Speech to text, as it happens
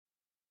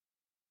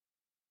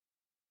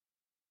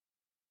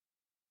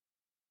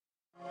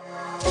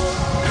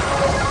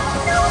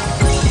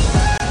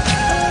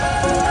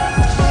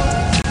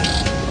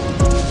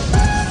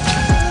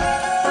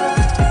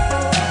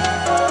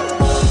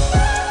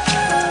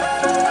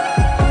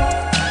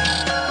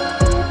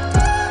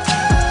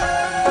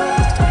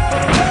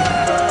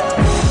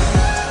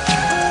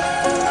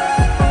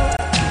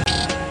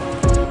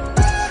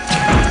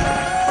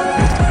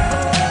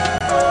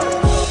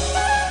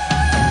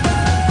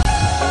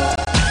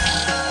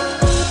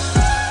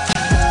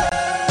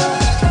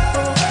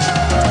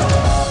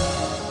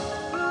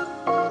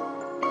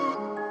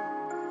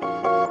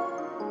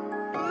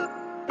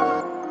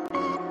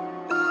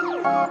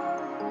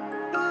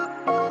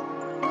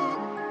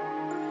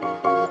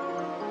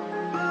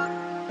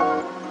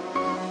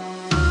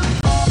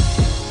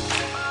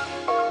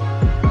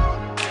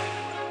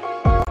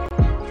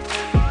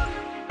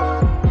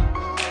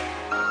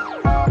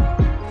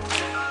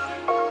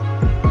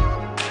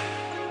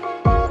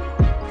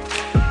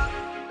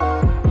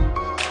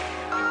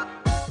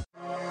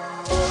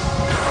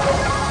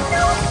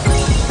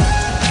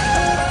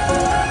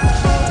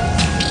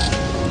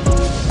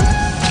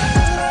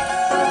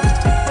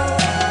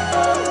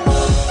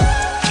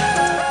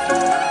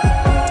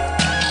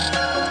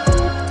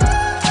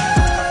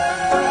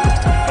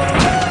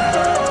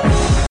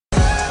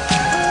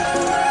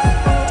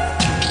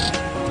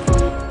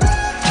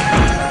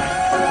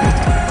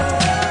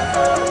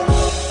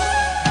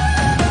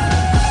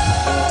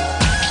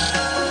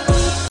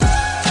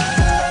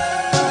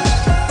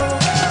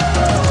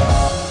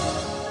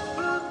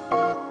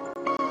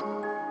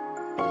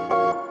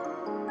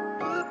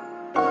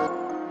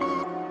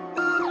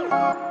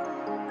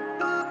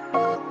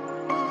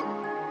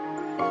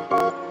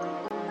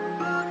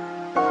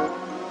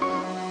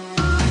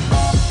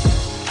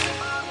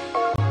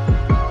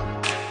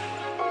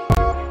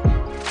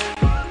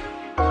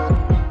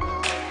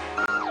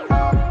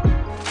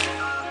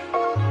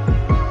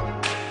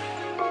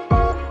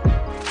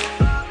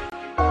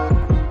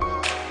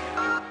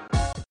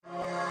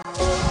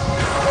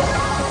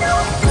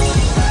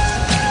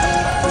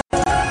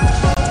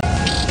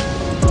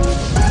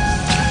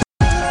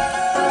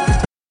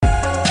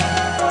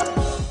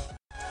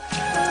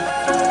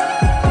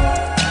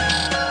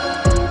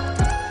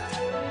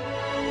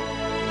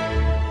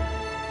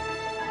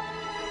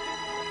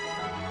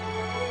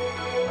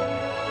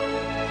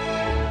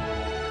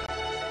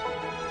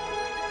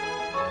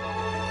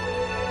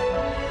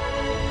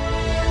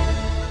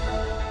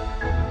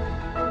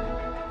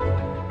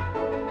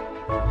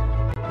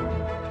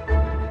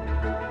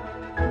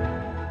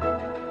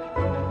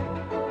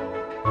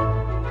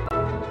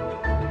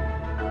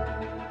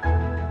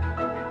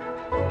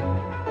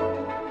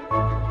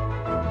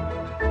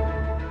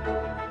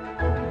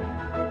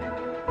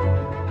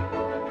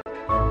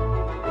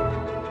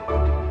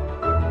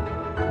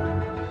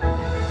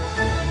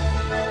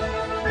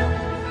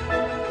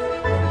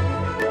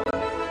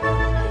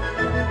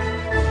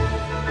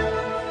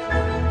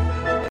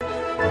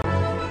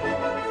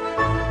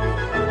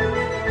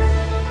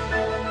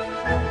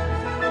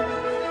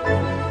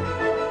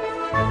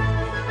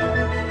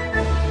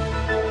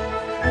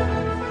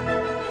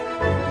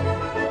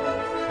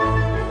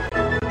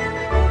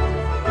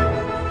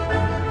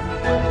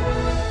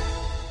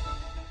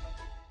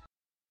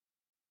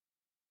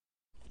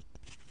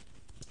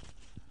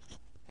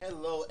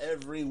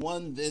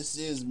everyone. This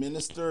is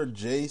Minister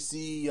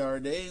J.C.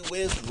 Yarday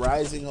with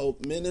Rising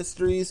Hope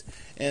Ministries,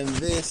 and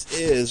this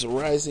is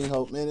Rising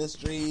Hope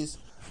Ministries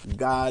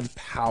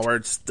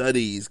God-Powered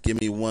Studies. Give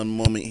me one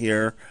moment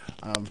here.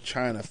 I'm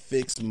trying to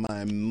fix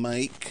my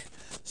mic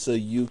so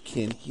you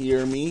can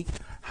hear me.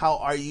 How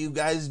are you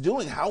guys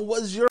doing? How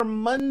was your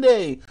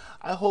Monday?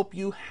 I hope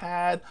you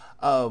had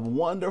a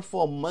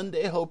wonderful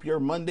Monday. Hope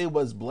your Monday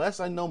was blessed.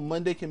 I know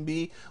Monday can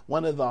be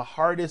one of the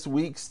hardest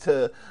one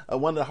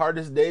of the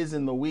hardest days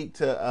in the week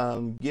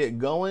to get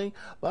going.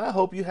 But I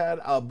hope you had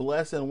a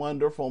blessed and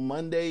wonderful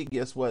Monday.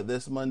 Guess what?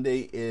 This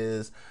Monday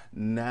is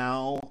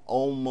now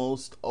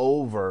almost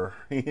over.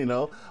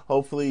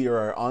 Hopefully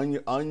you're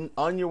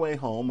on your way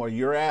home, or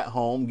you're at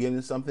home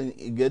getting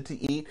something good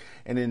to eat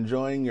and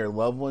enjoying your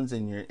loved ones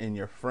and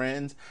your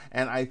friends.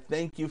 And I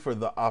thank you for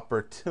the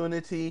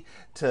opportunity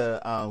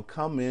to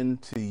come in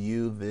to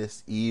you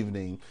this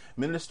evening.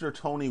 Minister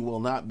Tony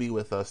will not be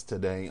with us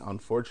today,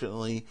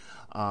 unfortunately.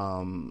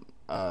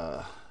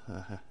 As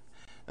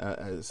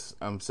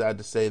I'm sad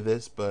to say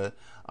this, but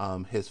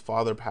his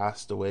father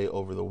passed away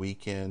over the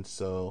weekend,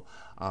 so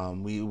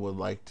we would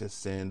like to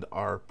send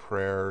our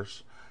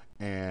prayers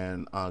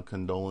and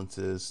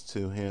condolences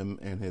to him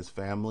and his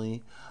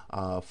family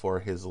for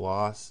his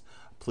loss.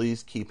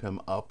 Please keep him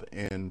up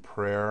in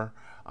prayer.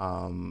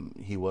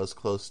 He was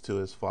close to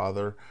his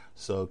father,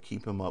 so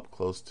keep him up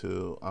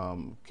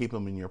keep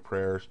him in your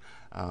prayers.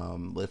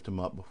 Lift him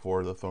up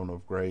before the throne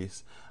of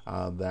grace,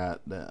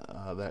 that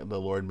the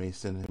Lord may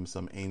send him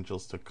some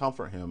angels to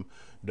comfort him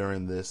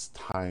during this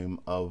time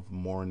of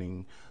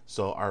mourning.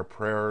 So our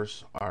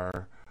prayers,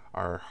 our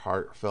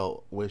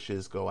heartfelt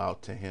wishes go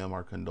out to him.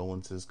 Our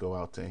condolences go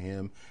out to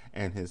him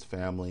and his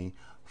family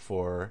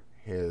for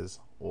his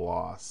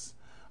loss.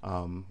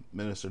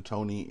 Minister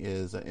Tony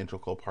is an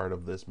integral part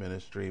of this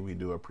ministry. We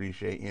do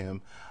appreciate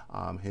him,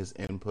 his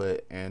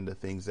input, and the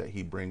things that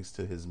he brings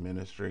to this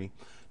ministry.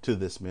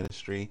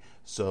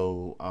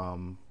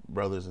 So,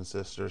 brothers and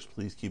sisters,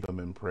 please keep him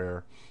in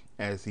prayer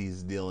as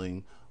he's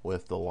dealing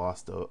with the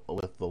loss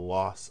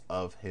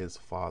of his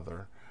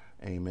father.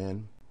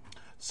 Amen.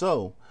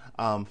 So,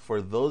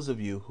 for those of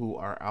you who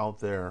are out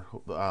there,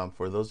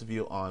 for those of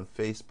you on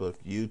Facebook,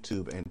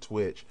 YouTube, and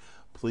Twitch,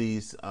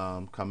 please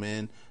come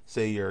in,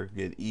 say your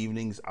good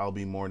evenings. I'll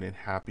be more than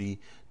happy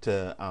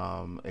to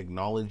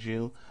acknowledge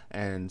you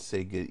and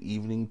say good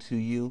evening to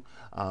you.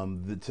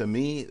 To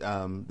me,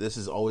 this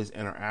is always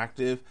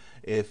interactive.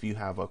 If you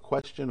have a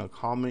question, a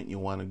comment, you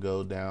want to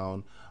go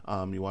down,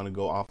 you want to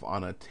go off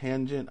on a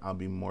tangent, I'll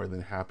be more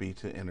than happy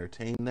to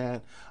entertain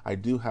that. I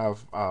do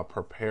have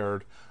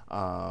prepared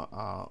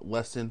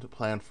lesson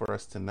planned for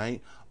us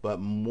tonight, but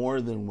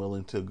more than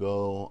willing to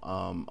go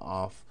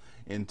off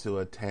into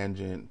a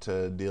tangent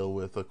to deal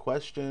with a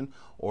question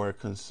or a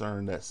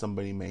concern that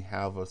somebody may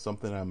have, or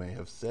something I may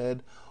have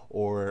said,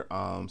 or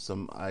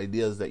some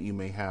ideas that you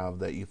may have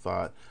that you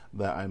thought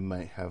that I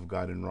might have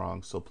gotten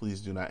wrong. So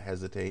please do not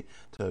hesitate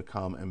to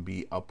come and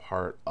be a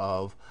part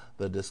of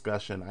the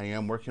discussion. I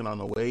am working on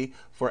a way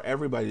for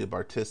everybody to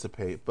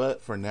participate,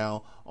 but for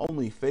now,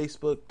 only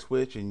Facebook,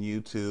 Twitch, and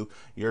YouTube.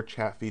 Your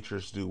chat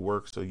features do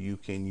work, so you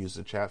can use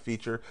the chat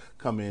feature.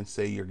 Come in,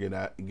 say your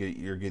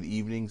good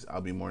evenings. I'll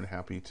be more than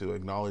happy to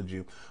acknowledge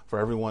you. For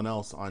everyone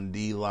else on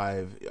D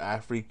Live,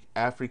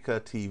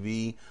 Africa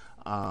TV,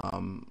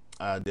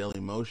 Daily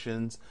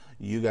Motions,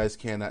 you guys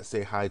cannot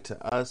say hi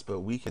to us, but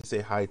we can say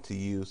hi to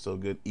you. So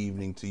good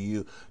evening to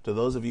you. To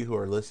those of you who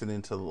are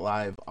listening to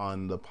live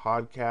on the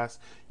podcast,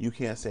 you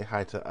can't say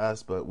hi to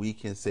us, but we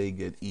can say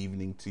good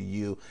evening to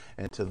you.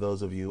 And to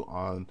those of you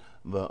on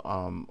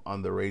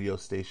the radio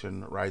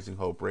station, Rising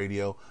Hope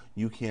Radio,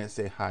 you can't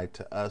say hi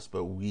to us,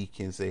 but we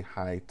can say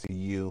hi to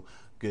you.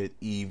 Good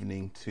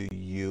evening to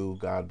you.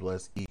 God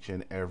bless each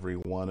and every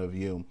one of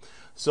you.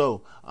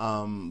 So,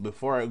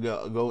 before I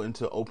go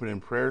into opening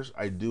prayers,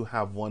 I do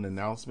have one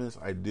announcement.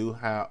 I do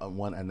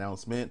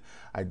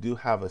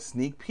have a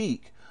sneak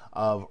peek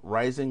of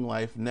Rising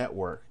Life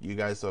Network. You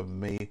guys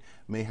may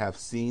have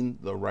seen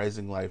the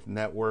Rising Life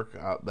Network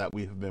that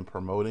we have been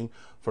promoting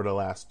for the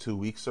last 2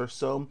 weeks or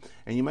so.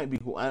 And you might be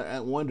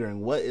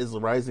wondering, what is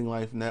the Rising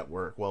Life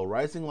Network? Well,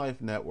 Rising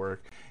Life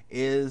Network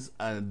is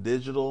a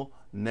digital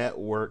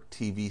network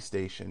TV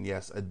station.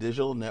 Yes, a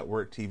digital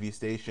network TV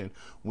station.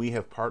 We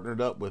have partnered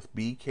up with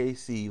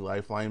BKC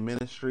Lifeline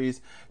Ministries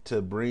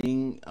to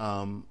bring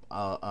a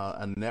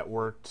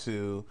network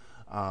to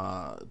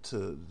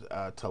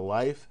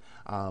life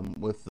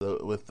with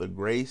the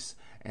grace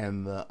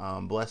and the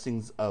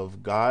blessings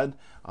of God,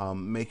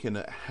 making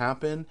it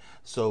happen.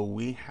 So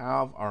we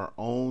have our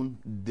own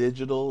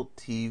digital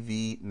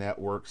TV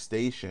network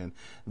station.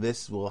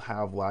 This will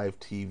have live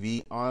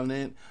TV on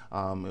it.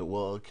 It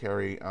will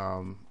carry.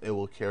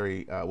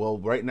 Well,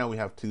 right now we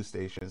have two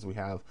stations. We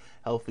have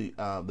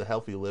the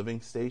Healthy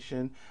Living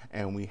station,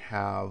 and we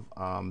have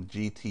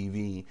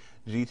GTV.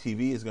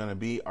 GTV is going to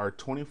be our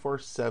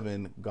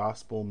 24/7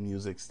 gospel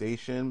music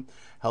station.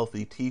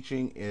 Healthy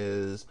Teaching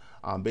is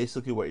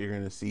basically what you're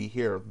going to see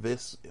here.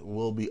 This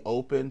will be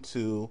open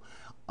to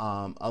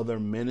other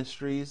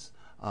ministries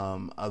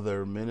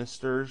other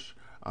ministers.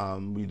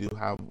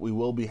 We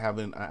will be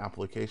having an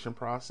application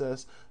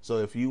process. So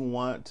if you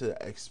want to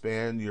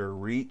expand your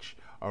reach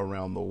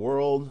around the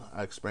world,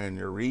 expand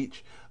your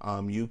reach,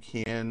 you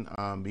can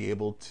be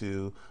able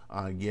to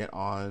get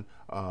on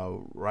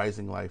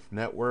Rising Life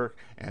Network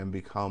and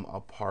become a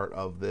part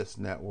of this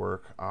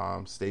network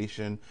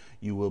station.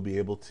 You will be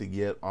able to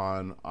get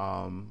on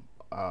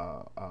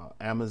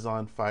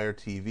Amazon Fire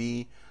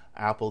TV,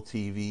 Apple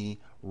TV,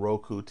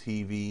 Roku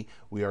TV.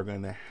 We are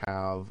going to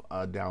have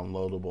a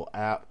downloadable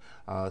app,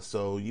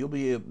 so you'll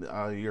be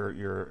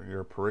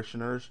your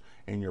parishioners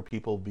and your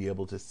people be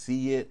able to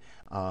see it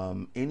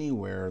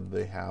anywhere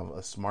they have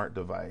a smart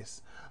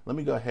device. Let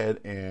me go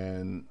ahead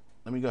and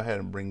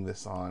bring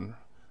this on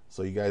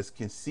so you guys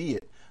can see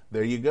it.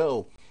 There you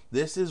go.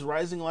 This is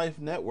Rising Life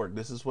Network.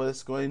 This is what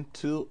it's going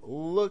to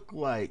look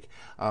like.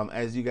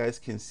 As you guys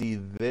can see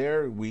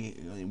there,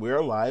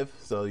 we're live.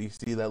 So you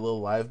see that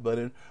little live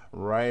button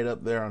right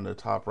up there on the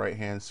top right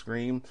hand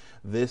screen.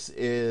 This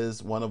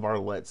is one of our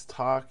Let's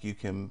Talk. You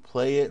can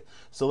play it.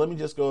 So let me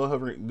just go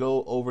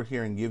over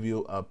here and give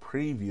you a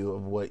preview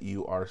of what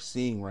you are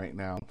seeing right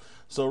now.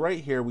 So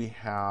right here we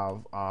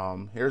have,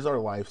 here's our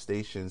live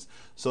stations.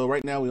 So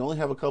right now we only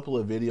have a couple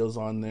of videos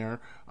on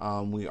there.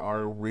 We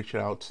are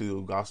reaching out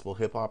to gospel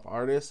hip hop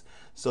artists.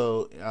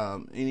 So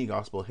any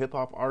gospel hip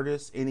hop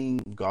artists, any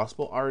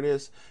gospel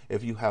artists,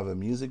 if you have a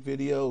music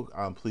video,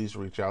 please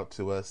reach out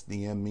to us,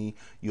 DM me.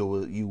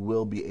 You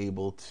will be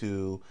able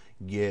to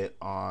get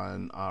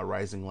on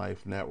Rising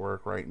Life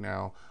Network right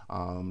now.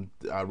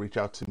 Reach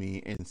out to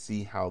me and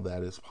see how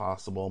that is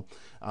possible.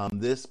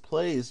 This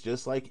plays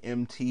just like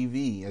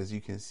MTV. As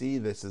you can see,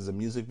 this is a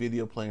music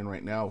video playing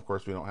right now. Of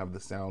course, we don't have the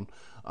sound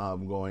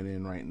going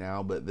in right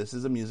now, but this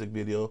is a music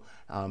video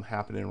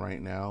happening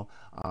right now.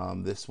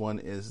 This one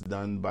is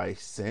done by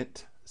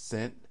Sent.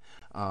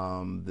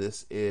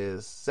 This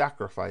is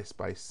Sacrifice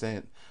by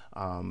Sent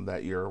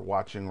that you're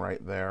watching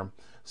right there.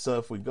 So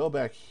if we go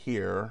back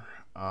here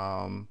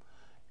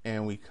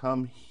and we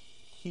come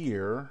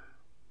here,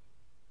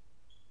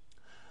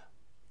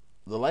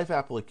 the Life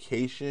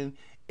application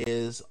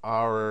is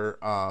our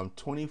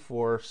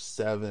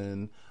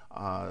 24/7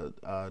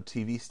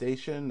 TV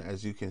station.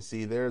 As you can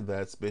see there,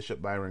 that's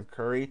Bishop Byron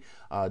Curry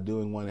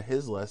doing one of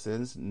his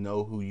lessons,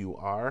 Know Who You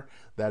Are.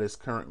 That is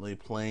currently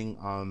playing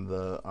on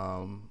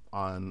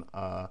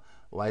the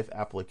Life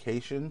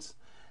applications.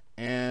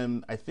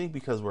 And I think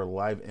because we're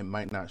live, it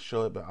might not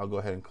show it, but I'll go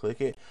ahead and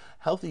click it.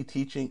 Healthy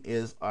Teaching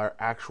is our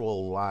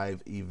actual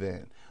live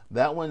event.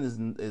 That one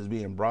is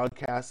being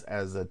broadcast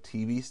as a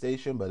TV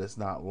station, but it's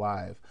not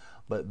live.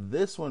 But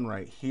this one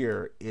right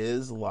here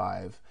is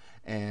live,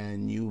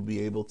 and you'll be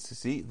able to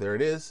see, there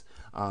it is.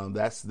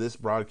 That's this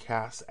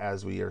broadcast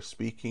as we are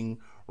speaking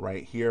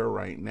right here,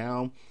 right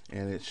now,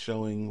 and it's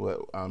showing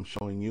what I'm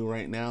showing you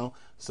right now.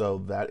 So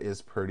that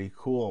is pretty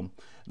cool.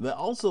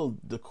 Also,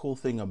 the cool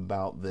thing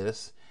about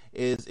this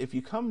is if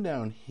you come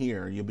down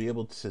here, you'll be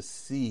able to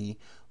see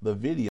the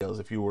videos.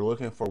 If you were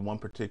looking for one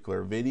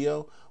particular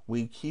video,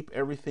 we keep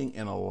everything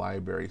in a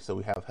library. So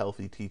we have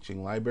Healthy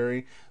Teaching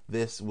Library.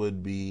 This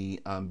would be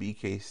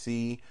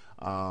BKC,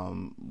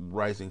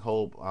 Rising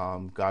Hope,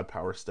 God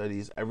Power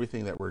Studies.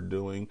 Everything that we're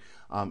doing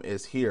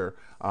is here.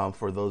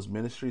 For those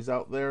ministries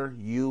out there,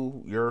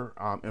 your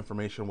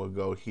information will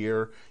go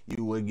here.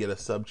 You would get a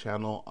sub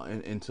channel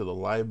into the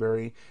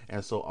library,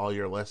 and so all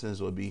your lessons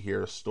would be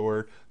here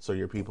stored, so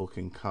your people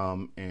can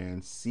come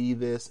and see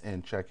this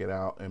and check it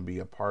out and be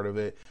a part of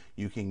it.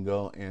 You can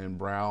go and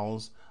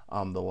browse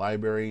the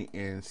library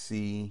and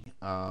see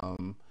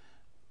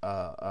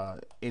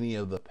any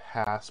of the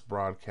past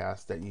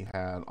broadcasts that you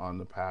had on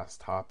the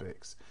past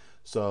topics.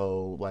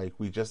 So like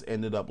we just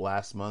ended up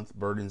last month,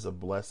 Burdens of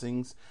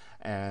Blessings,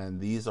 and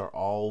these are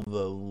all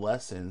the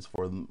lessons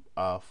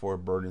for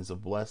Burdens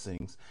of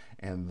Blessings,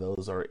 and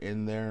those are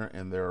in there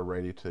and they're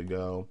ready to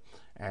go.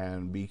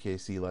 And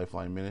BKC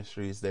Lifeline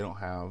Ministries, they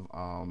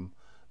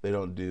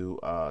don't do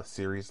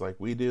series like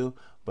we do,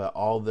 but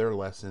all their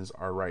lessons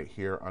are right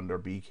here under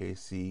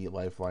BKC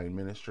Lifeline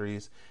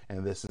Ministries,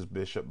 and this is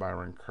Bishop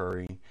Byron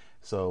Curry.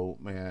 So,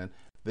 man,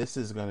 this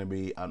is going to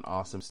be an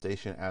awesome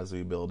station as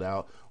we build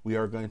out. We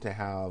are going to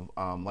have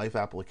Life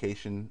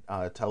application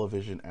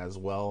television as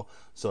well,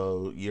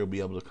 so you'll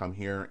be able to come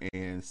here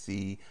and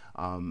see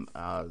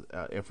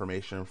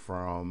information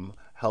from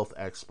health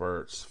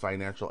experts,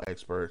 financial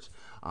experts,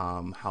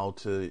 how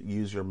to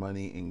use your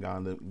money in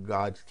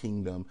God's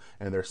kingdom,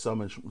 and there's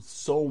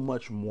so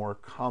much more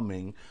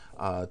coming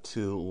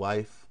to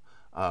Life,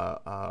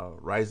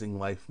 Rising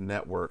Life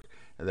Network,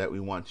 that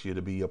we want you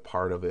to be a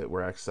part of it.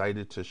 We're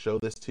excited to show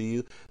this to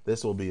you.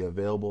 This will be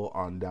available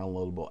on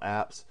downloadable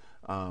apps,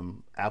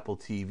 Apple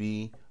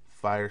TV,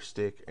 Fire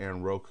Stick,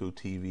 and Roku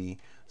TV.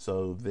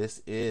 So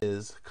this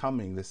is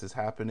coming. This is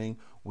happening.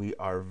 We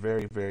are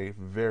very, very,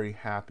 very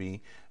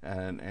happy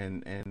and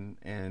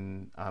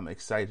I'm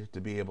excited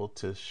to be able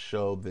to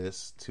show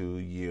this to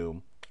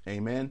you.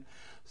 Amen.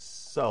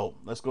 So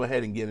let's go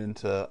ahead and get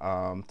into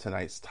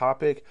tonight's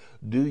topic.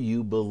 Do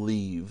you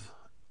believe?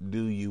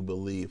 Do you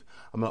believe?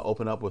 I'm going to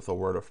open up with a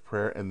word of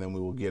prayer, and then we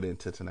will get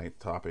into tonight's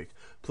topic.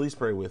 Please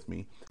pray with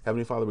me.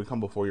 Heavenly Father, we come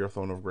before your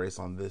throne of grace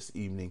on this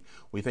evening.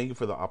 We thank you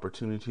for the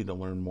opportunity to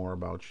learn more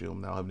about you.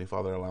 Now, Heavenly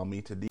Father, allow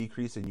me to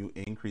decrease and you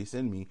increase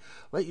in me.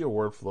 Let your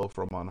word flow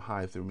from on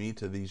high through me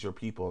to these your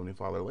people. Heavenly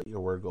Father, let your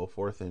word go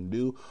forth and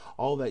do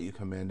all that you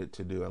command it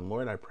to do. And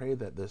Lord, I pray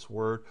that this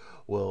word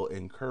will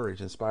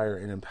encourage, inspire,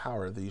 and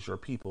empower these your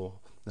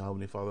people. Now,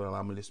 Heavenly Father,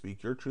 allow me to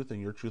speak your truth and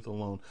your truth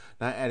alone,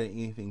 not adding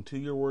anything to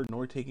your word,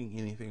 nor taking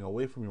anything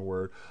away from your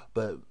word,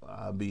 but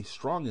be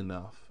strong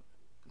enough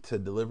to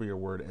deliver your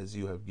word as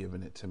you have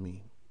given it to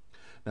me.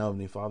 Now,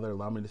 Heavenly Father,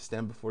 allow me to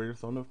stand before your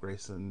throne of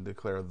grace and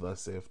declare,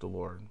 thus saith the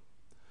Lord.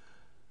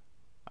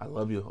 I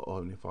love you,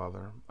 Heavenly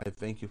Father. I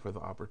thank you for the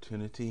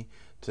opportunity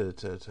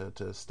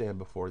to stand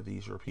before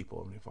these your people,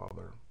 Heavenly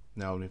Father.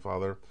 Now, Heavenly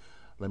Father,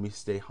 let me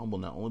stay humble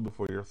not only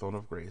before your throne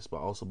of grace,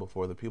 but also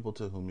before the people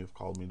to whom you've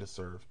called me to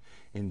serve.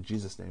 In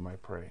Jesus' name I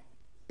pray.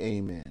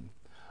 Amen.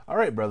 All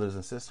right, brothers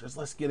and sisters,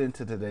 let's get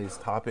into today's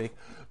topic.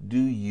 Do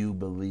you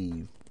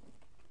believe?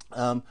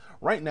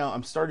 Right now,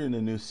 I'm starting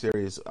a new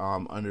series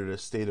under the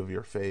State of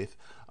Your Faith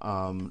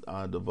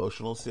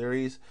devotional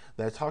series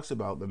that talks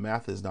about the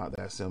math is not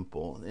that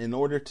simple. In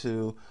order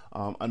to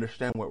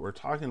understand what we're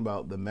talking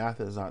about, the math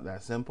is not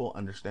that simple,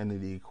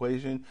 understanding the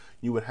equation,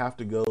 you would have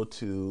to go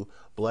to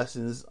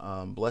Blessings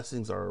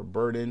Are a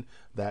Burden,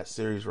 that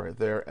series right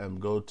there, and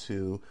go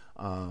to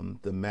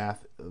the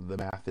math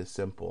is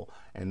simple.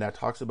 And that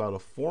talks about a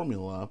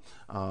formula,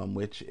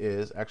 which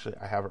is, actually,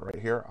 I have it right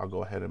here. I'll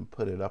go ahead and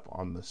put it up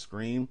on the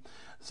screen.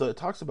 So it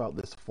talks about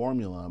this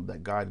formula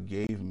that God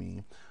gave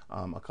me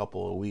a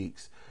couple of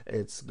weeks.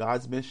 It's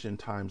God's mission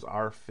times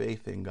our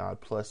faith in God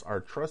plus our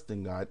trust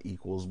in God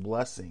equals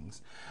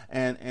blessings.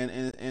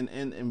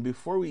 And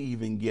before we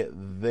even get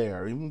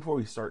there, even before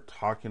we start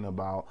talking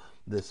about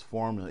this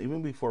formula,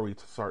 even before we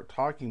start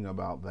talking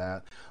about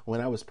that,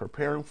 when I was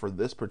preparing for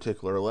this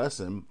particular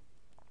lesson,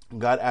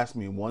 God asked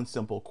me one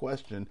simple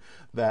question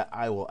that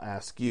I will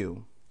ask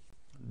you.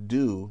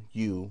 Do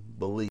you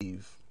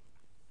believe?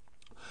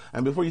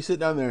 And before you sit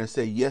down there and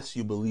say, yes,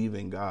 you believe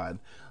in God,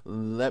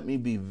 let me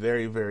be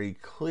very, very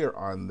clear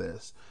on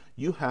this.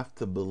 You have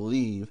to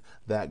believe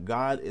that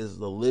God is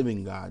the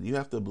living God. You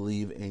have to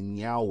believe in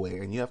Yahweh,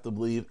 and you have to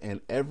believe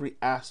in every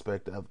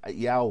aspect of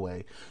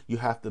Yahweh. You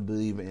have to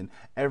believe in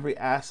every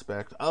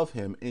aspect of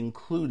Him,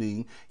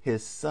 including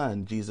His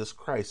Son, Jesus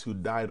Christ, who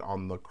died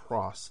on the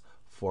cross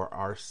for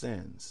our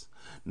sins.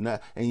 Now,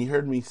 and you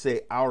heard me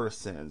say our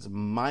sins,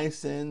 my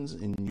sins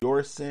and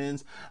your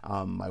sins,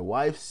 my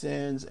wife's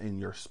sins and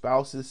your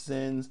spouse's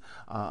sins,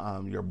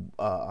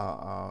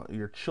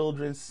 your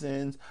children's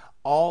sins,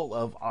 all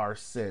of our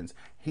sins.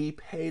 He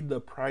paid the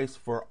price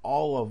for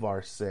all of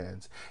our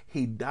sins.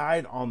 He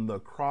died on the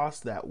cross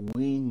that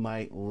we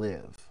might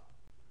live.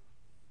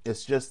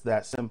 It's just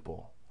that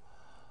simple.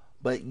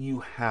 But you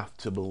have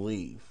to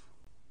believe.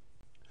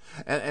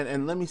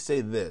 And let me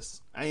say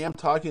this. I am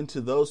talking to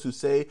those who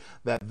say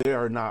that they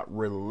are not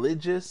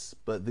religious,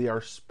 but they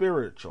are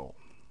spiritual.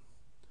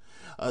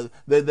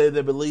 They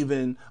believe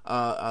in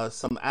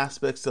some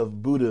aspects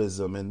of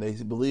Buddhism, and they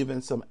believe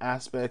in some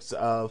aspects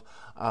of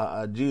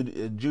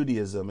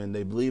Judaism, and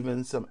they believe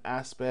in some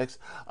aspects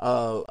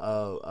of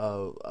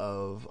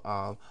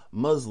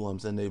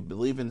Muslims, and they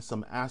believe in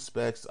some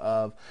aspects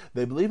of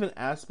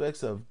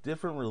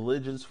different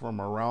religions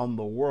from around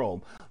the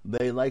world.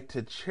 They like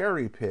to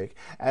cherry pick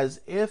as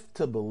if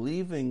to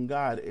believe in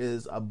God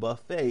is a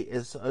buffet,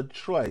 is a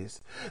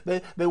choice.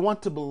 They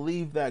want to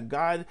believe that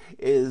God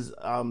is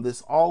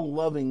this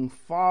all-loving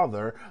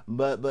Father,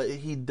 but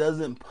He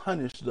doesn't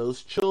punish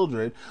those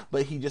children,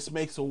 but He just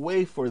makes a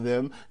way for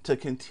them to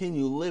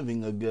continue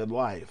living a good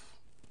life.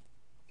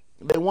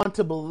 They want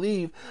to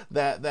believe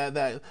that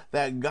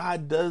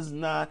God does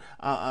not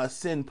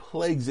send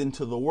plagues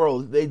into the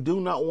world. They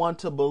do not want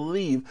to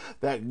believe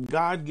that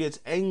God gets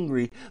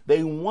angry.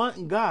 They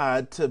want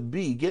God to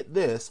be, get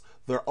this,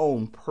 their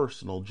own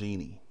personal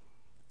genie.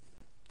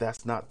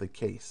 That's not the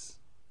case.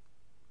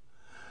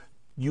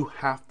 You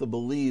have to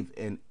believe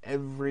in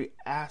every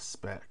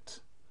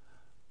aspect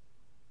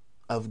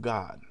of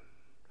God.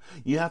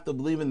 You have to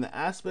believe in the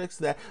aspects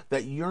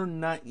that you're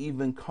not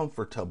even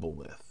comfortable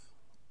with.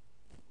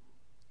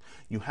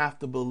 You have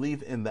to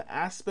believe in the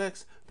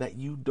aspects that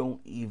you don't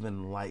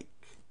even like.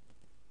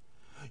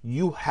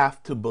 You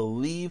have to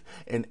believe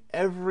in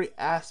every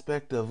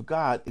aspect of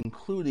God,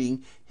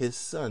 including His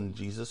Son,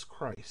 Jesus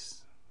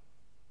Christ.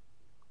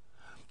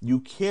 You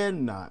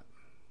cannot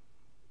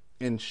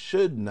and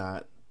should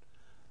not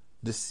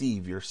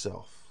deceive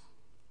yourself.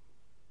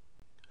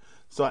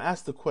 So I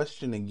ask the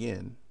question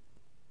again,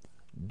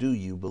 do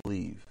you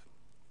believe?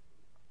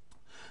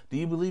 Do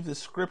you believe the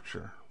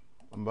scripture?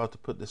 I'm about to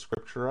put the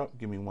scripture up.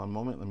 Give me one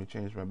moment. Let me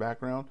change my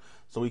background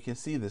so we can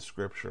see the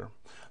scripture.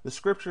 The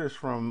scripture is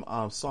from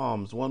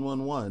Psalms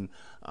 111,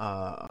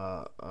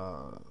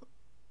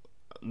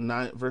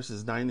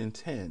 verses 9 and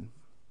 10.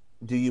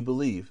 Do you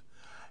believe?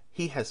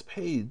 He has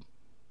paid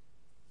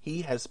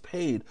He has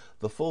paid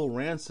the full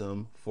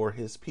ransom for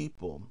his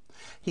people.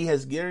 He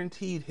has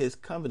guaranteed his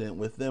covenant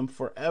with them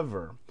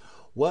forever.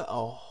 What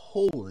a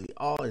holy,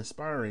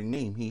 awe-inspiring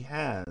name he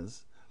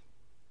has.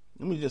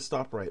 Let me just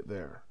stop right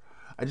there.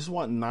 I just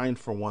want 9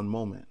 for one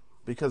moment,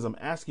 because I'm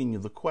asking you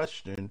the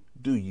question,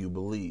 do you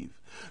believe?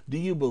 Do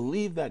you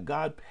believe that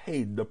God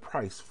paid the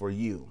price for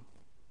you?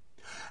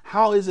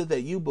 How is it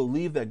that you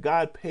believe that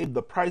God paid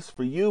the price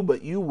for you,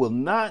 but you will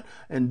not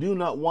and do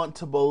not want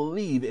to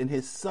believe in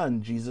his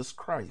Son, Jesus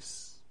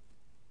Christ?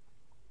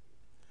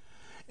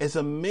 It's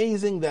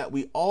amazing that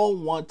we all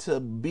want to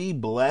be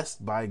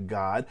blessed by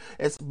God.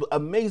 It's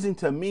amazing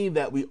to me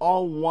that we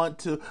all want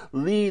to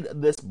lead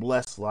this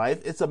blessed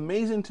life. It's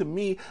amazing to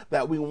me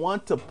that we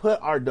want to put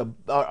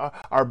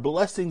our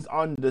blessings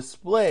on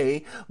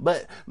display.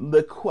 But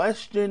the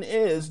question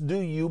is,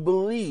 do you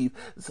believe?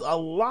 A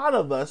lot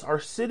of us are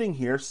sitting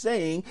here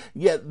saying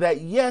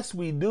that yes,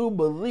 we do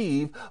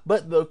believe,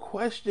 but the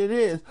question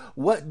is,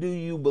 what do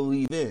you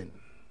believe in?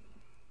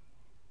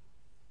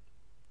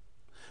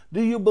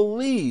 Do you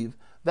believe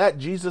that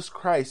Jesus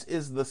Christ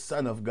is the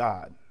Son of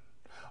God?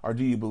 Or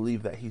do you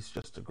believe that he's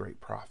just a great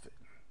prophet?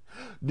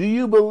 Do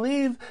you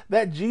believe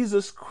that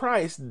Jesus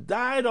Christ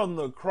died on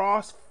the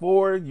cross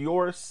for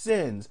your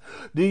sins?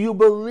 Do you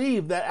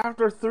believe that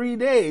after 3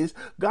 days,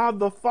 God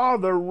the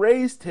Father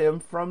raised him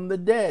from the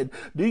dead?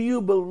 Do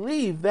you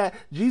believe that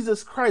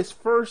Jesus Christ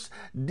first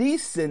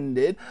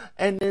descended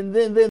and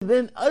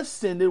then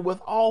ascended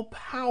with all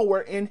power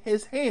in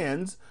his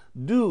hands?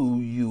 Do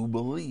you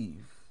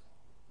believe?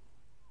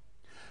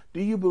 Do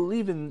you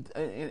believe in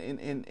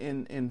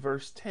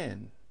verse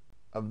 10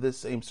 of this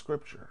same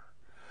scripture?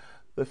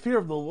 The fear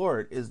of the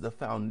Lord is the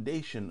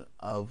foundation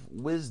of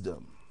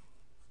wisdom.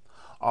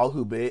 All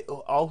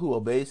who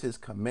obeys his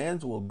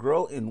commands will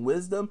grow in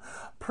wisdom.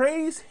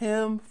 Praise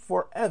him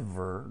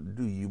forever.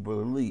 Do you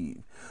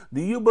believe? Do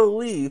you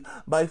believe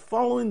by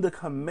following the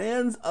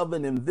commands of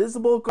an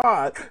invisible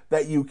God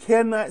that you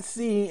cannot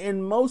see,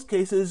 in most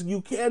cases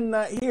you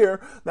cannot hear,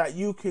 that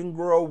you can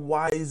grow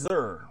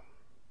wiser?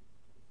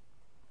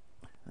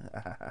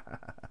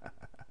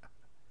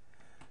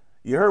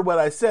 You heard what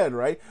I said,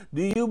 right?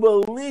 Do you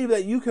believe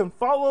that you can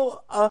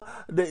follow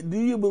do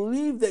you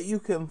believe that you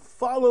can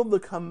follow the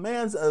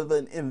commands of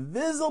an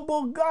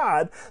invisible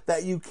God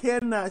that you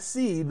cannot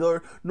see,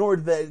 nor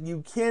that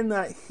you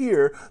cannot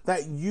hear,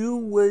 that you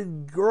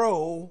would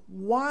grow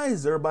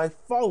wiser by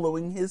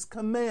following his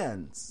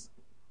commands?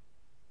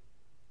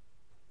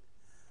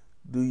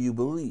 Do you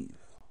believe?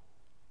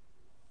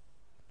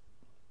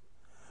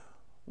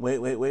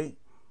 Wait.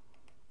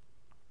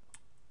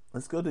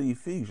 Let's go to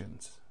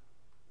Ephesians.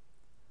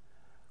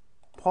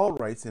 Paul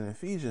writes in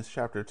Ephesians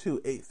chapter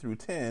 2, 8 through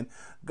 10,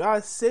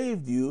 God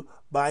saved you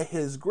by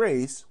his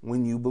grace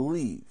when you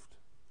believed.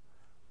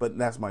 But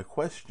that's my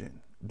question.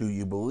 Do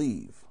you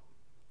believe?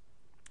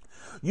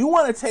 You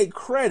want to take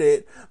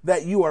credit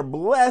that you are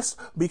blessed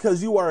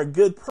because you are a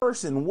good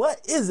person.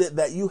 What is it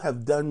that you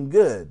have done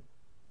good?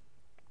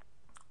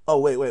 Oh,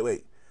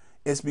 wait.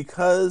 It's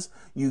because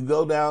you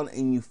go down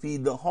and you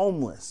feed the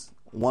homeless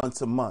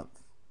once a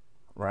month,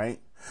 right?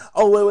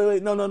 Oh,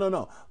 wait.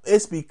 No.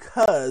 It's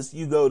because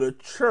you go to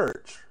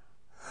church.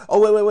 Oh,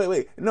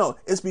 wait. No,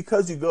 it's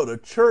because you go to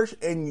church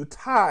and you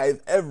tithe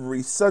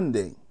every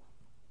Sunday.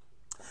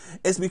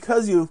 It's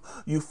because you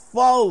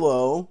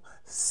follow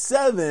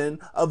 7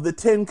 of the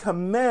 10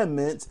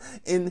 commandments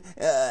and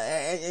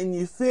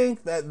you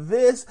think that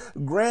this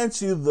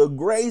grants you the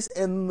grace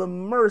and the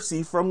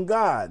mercy from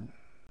God.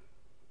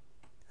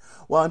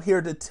 Well, I'm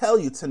here to tell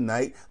you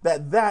tonight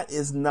that that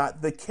is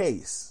not the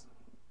case.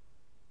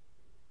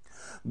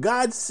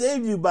 God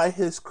saved you by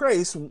his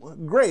grace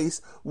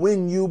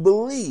when you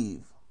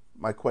believe.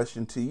 My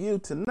question to you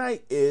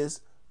tonight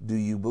is, do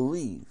you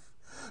believe?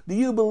 Do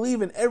you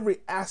believe in every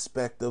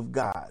aspect of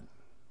God?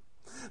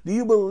 Do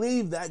you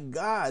believe that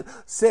God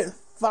sent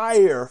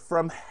fire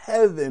from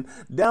heaven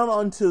down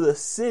onto the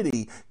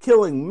city,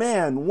 killing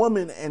man,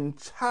 woman, and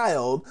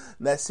child?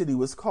 That city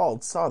was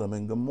called Sodom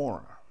and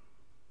Gomorrah.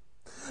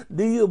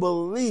 Do you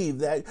believe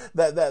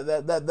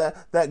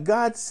that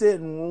God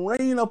sent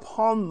rain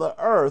upon the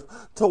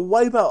earth to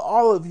wipe out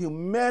all of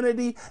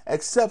humanity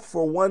except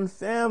for one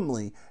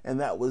family, and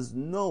that was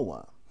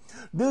Noah?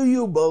 Do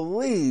you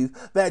believe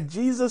that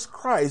Jesus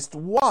Christ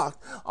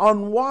walked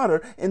on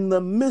water in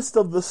the midst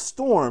of the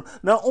storm?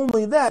 Not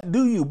only that,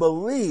 do you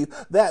believe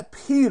that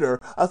Peter,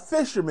 a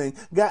fisherman,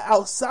 got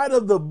outside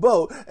of the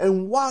boat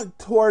and walked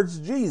towards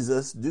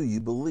Jesus? Do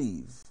you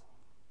believe?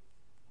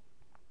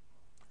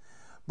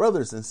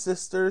 Brothers and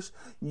sisters,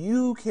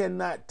 you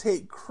cannot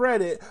take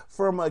credit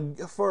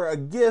for a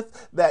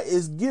gift that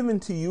is given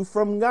to you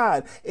from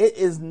God. It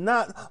is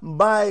not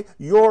by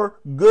your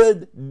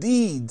good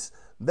deeds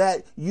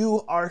that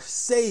you are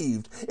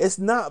saved. It's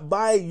not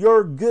by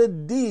your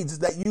good deeds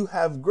that you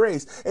have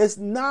grace. It's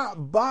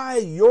not by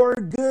your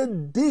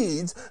good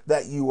deeds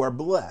that you are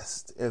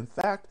blessed. In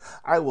fact,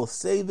 I will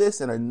say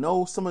this, and I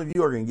know some of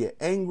you are going to get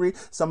angry.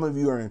 Some of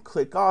you are going to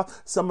click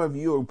off. Some of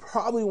you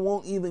probably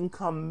won't even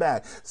come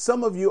back.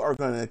 Some of you are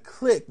going to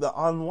click the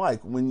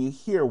unlike when you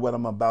hear what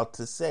I'm about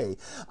to say.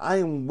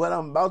 What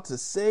I'm about to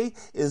say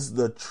is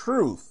the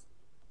truth,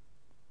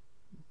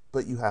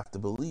 but you have to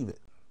believe it.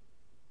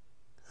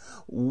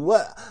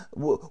 What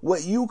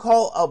you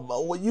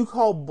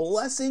call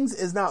blessings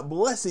is not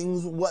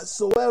blessings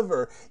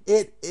whatsoever.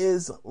 It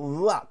is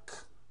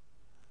luck.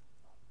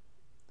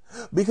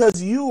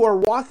 Because you are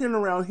walking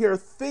around here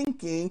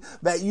thinking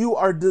that you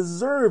are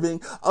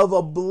deserving of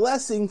a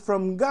blessing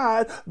from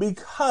God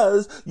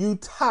because you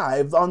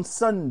tithed on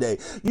Sunday.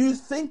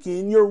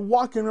 You're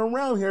walking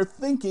around here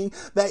thinking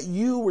that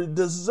you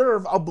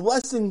deserve a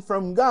blessing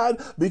from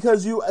God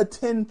because you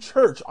attend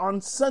church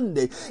on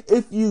Sunday.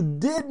 If you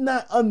did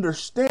not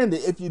understand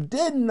it, if you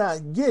did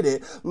not get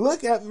it,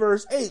 look at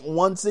verse 8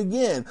 once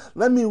again.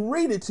 Let me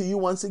read it to you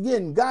once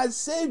again. God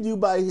saved you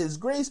by his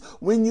grace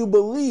when you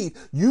believe.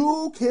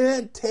 You can't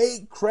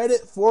take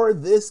credit for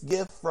this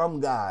gift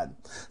from God.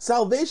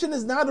 Salvation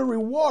is not a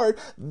reward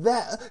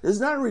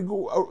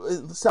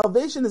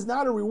salvation is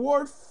not a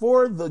reward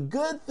for the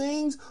good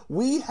things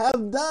we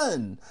have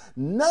done.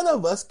 None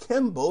of us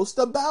can boast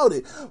about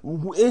it.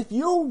 If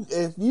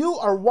you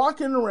are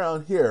walking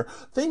around here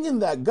thinking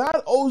that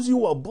God owes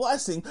you a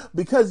blessing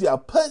because you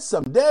put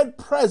some dead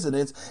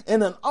presidents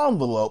in an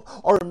envelope,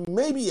 or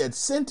maybe you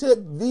sent it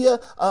via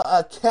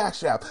a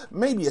Cash App,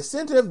 maybe you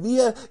sent it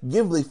via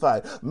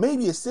Givelify,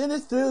 maybe you sent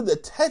it through the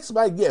text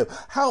by Give.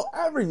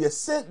 However you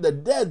sent the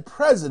dead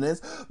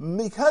presidents,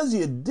 because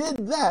you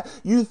did that,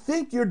 you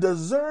think you're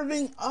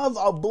deserving of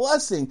a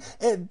blessing.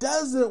 It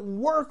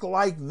doesn't work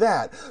like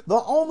that.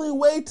 The only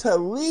way to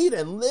lead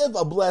and live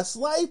a blessed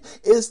life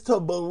is to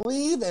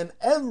believe in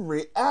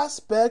every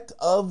aspect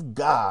of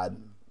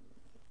God.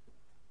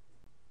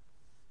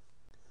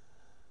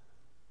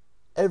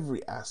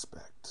 Every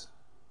aspect,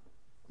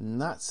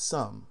 not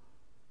some.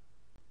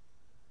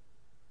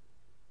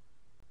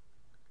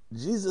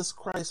 Jesus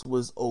Christ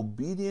was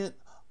obedient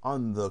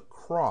on the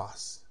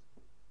cross.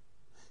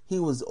 He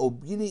was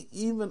obedient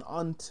even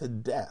unto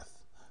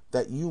death,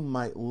 that you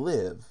might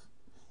live,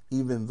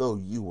 even though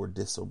you were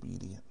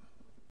disobedient.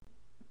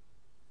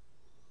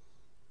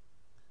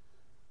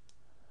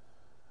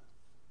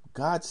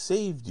 God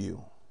saved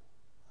you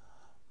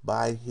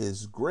by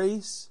his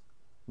grace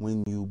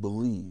when you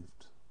believed.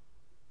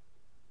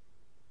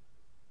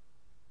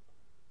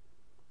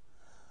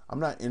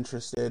 I'm not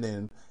interested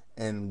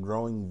in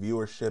growing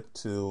viewership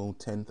to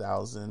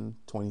 10,000,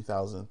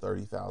 20,000,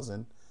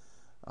 30,000.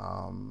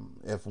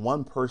 If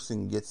one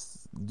person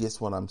gets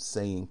what I'm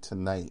saying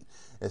tonight,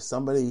 if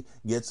somebody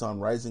gets on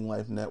Rising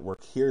Life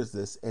Network, hears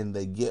this, and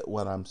they get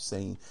what I'm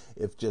saying,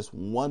 if just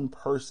one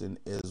person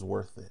is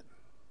worth it.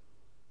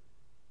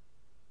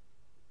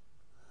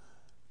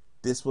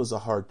 This was a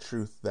hard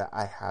truth that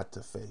I had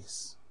to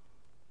face.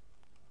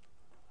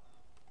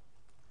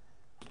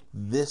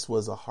 This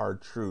was a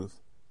hard truth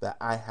that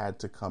I had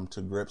to come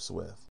to grips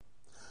with.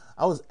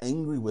 I was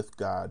angry with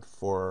God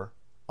for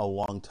a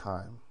long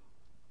time.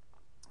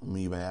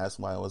 You may ask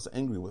why I was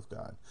angry with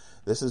God.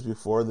 This is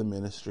before the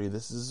ministry.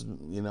 This is,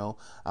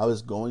 I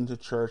was going to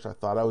church. I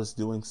thought I was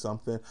doing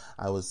something.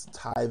 I was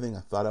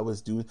tithing. I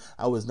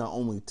was not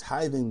only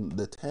tithing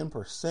the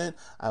 10%,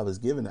 I was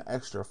giving an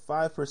extra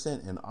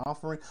 5% in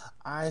offering.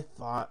 I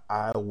thought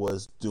I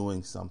was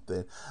doing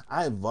something.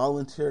 I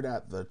volunteered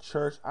at the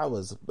church. I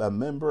was a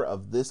member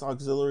of this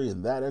auxiliary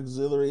and that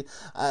auxiliary.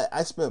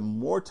 I spent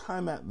more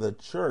time at the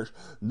church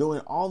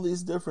doing all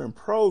these different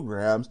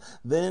programs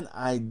than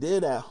I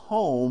did at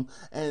home.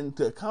 And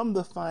to come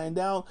to find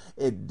out,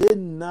 it did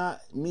not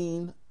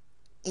mean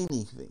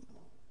anything.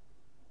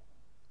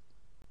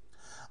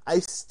 I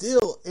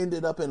still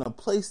ended up in a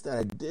place that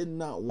I did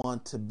not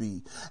want to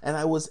be. And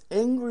I was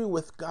angry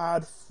with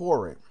God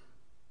for it.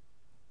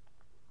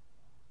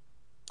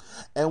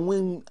 And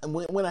when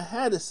I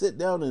had to sit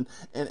down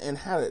and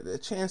had a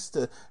chance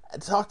to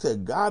talk to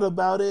God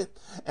about it,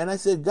 and I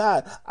said,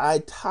 God, I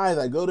tithe,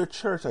 I go to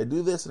church, I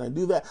do this and I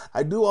do that,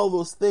 I do all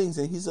those things,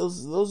 and he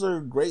says, those are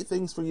great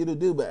things for you to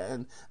do, but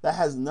that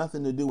has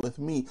nothing to do with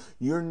me.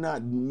 You're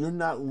not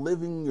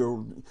living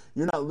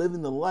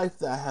the life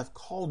that I have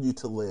called you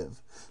to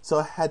live. So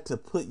I had to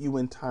put you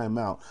in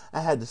timeout.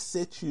 I had to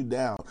sit you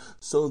down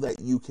so that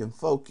you can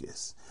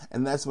focus.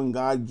 And that's when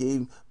God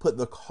put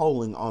the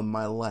calling on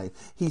my life.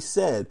 He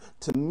said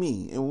to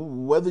me,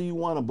 and whether you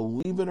want to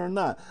believe it or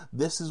not,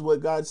 this is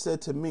what God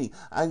said to me.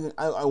 I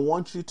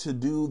want you to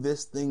do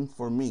this thing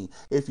for me.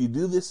 If you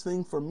do this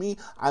thing for me,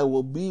 I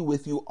will be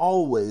with you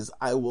always.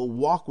 I will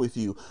walk with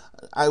you.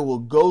 I will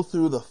go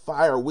through the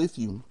fire with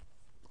you.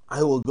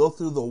 I will go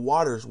through the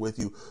waters with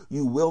you.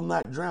 You will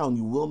not drown.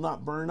 You will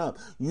not burn up.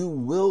 You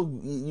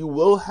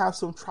will have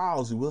some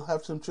trials. You will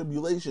have some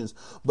tribulations,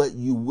 but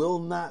you will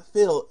not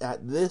fail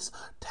at this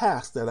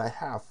task that I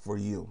have for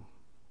you.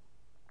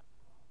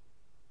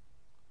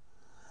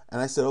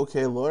 And I said,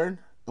 okay, Lord,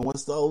 and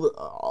what's the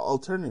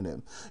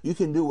alternative? You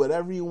can do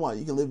whatever you want.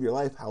 You can live your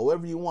life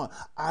however you want.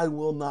 I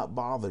will not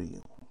bother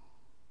you.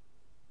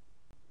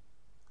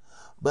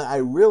 But I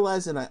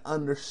realized and I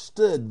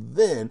understood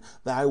then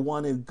that I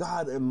wanted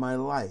God in my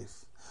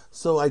life.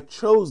 So I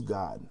chose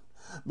God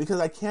because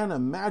I can't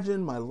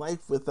imagine my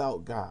life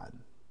without God.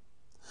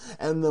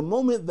 And the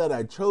moment that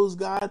I chose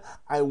God,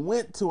 I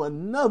went to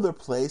another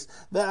place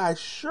that I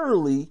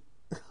surely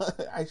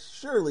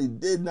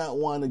did not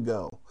want to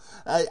go.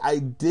 I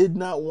did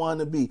not want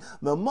to be.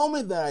 The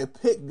moment that I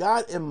picked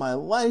God in my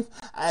life,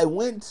 I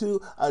went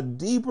to a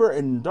deeper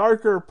and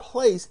darker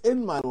place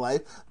in my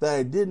life that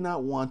I did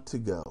not want to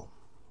go.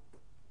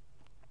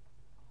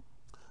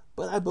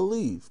 But I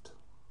believed.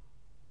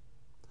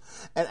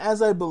 And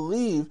as I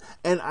believed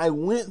and I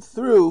went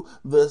through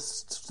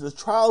the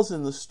trials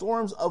and the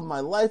storms of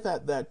my life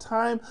at that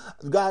time,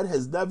 God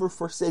has never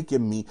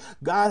forsaken me.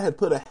 God had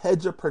put a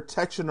hedge of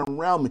protection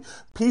around me.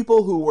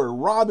 People who were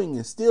robbing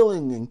and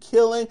stealing and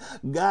killing,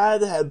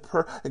 God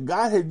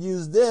had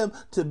used them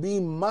to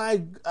be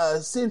my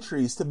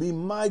sentries, to be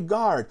my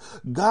guard.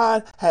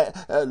 God had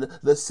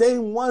the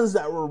same ones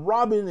that were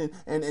robbing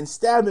and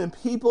stabbing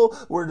people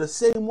were the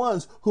same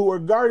ones who were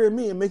guarding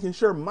me and making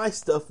sure my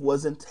stuff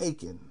wasn't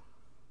taken.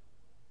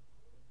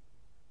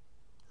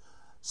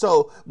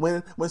 So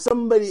when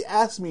somebody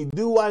asks me,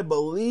 do I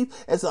believe?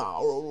 It's an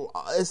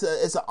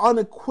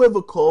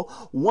unequivocal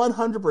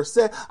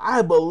 100%.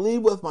 I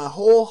believe with my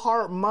whole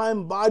heart,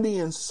 mind, body,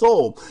 and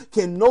soul.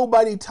 Can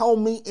nobody tell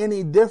me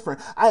any different?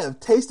 I have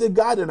tasted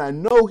God and I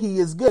know He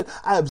is good.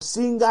 I have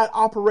seen God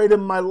operate in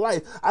my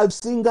life. I've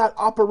seen God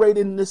operate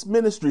in this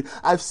ministry.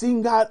 I've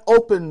seen God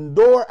open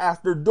door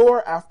after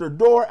door after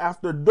door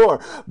after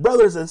door.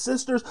 Brothers and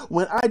sisters,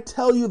 when I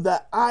tell you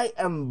that I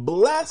am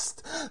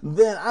blessed,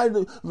 then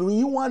when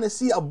you want to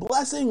see a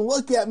blessing,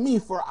 look at me,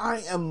 for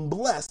I am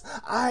blessed.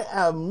 I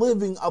am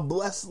living a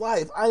blessed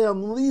life. I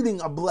am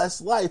leading a blessed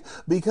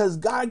life because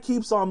God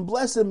keeps on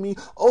blessing me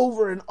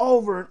over and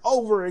over and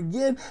over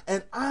again,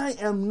 and I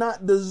am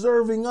not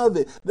deserving of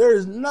it. There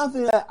is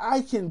nothing that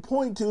I can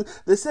point to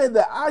that said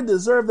that I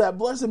deserve that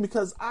blessing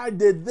because I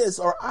did this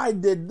or I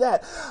did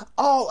that.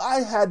 All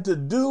I had to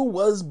do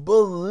was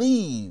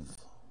believe.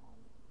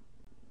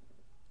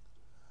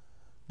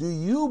 Do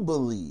you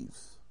believe?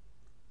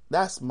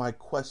 That's my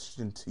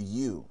question to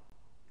you.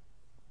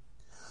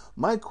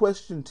 My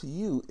question to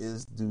you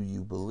is, do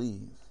you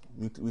believe?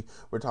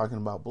 We're talking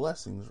about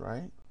blessings,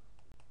 right?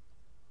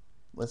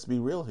 Let's be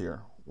real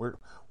here.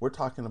 We're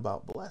talking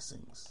about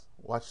blessings.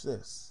 Watch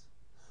this.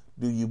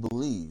 Do you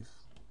believe?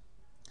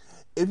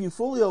 If you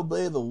fully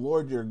obey the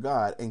Lord your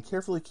God and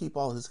carefully keep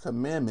all His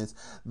commandments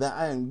that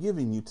I am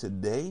giving you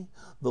today,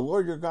 the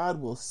Lord your God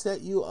will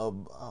set you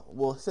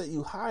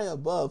high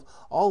above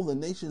all the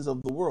nations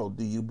of the world.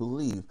 Do you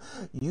believe?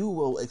 You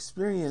will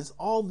experience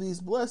all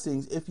these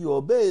blessings if you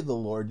obey the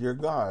Lord your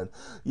God.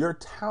 Your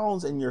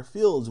towns and your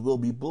fields will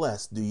be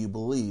blessed. Do you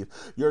believe?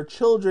 Your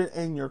children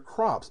and your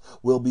crops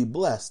will be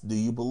blessed. Do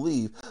you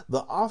believe? The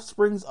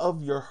offsprings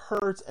of your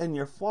herds and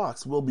your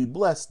flocks will be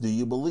blessed. Do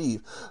you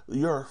believe?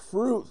 Your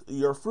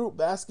fruit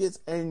baskets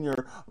and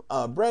your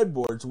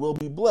breadboards will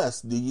be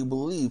blessed. Do you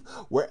believe?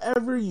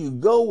 Wherever you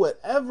go,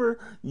 whatever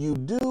you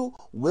do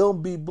will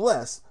be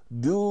blessed.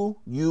 Do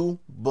you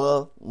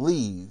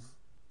believe?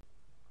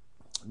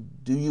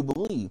 Do you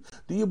believe?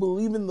 Do you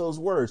believe in those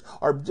words?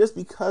 Or just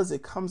because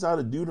it comes out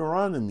of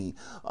Deuteronomy,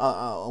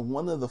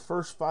 one of the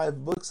first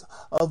 5 books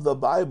of the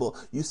Bible,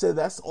 you say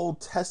that's Old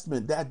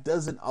Testament, that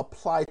doesn't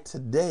apply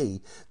today,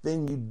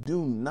 then you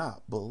do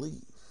not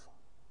believe.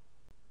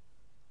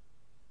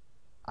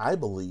 I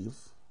believe.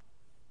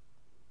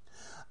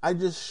 I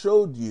just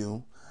showed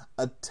you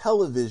a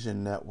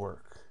television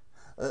network.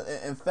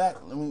 In fact,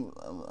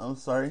 I'm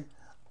sorry.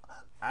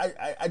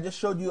 I just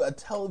showed you a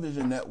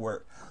television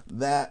network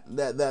that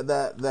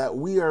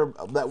we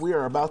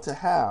are about to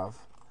have.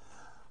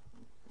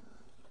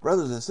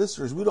 Brothers and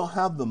sisters, we don't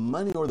have the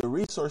money or the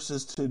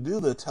resources to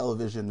do the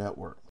television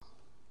network.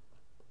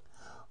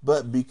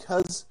 But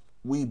because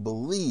we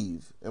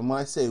believe, and when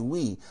I say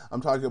we, I'm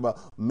talking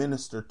about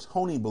Minister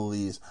Tony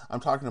believes, I'm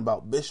talking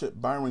about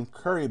Bishop Byron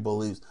Curry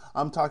believes,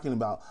 I'm talking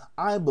about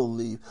I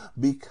believe,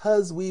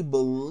 because we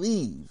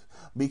believe,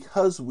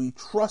 because we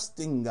trust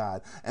in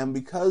God, and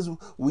because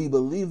we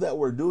believe that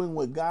we're doing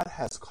what God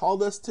has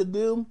called us to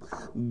do,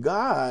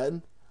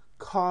 God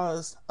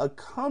caused a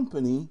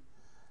company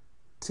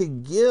to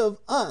give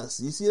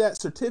us, you see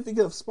that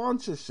certificate of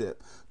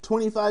sponsorship,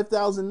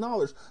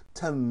 $25,000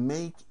 to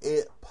make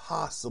it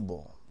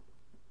possible.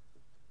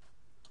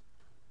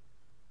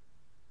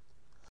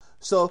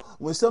 So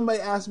when somebody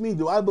asks me,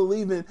 do I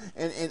believe in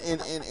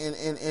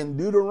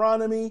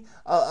Deuteronomy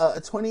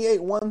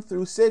 28, 1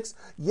 through 6?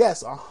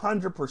 Yes,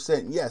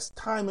 100%. Yes,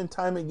 time and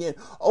time again,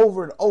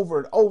 over and over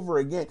and over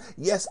again.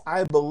 Yes,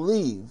 I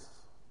believe.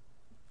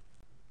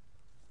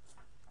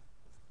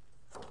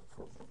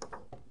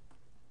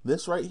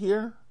 This right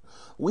here,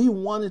 we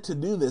wanted to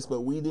do this,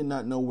 but we did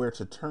not know where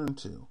to turn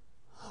to.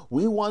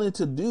 We wanted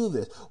to do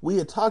this. We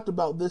had talked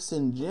about this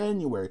in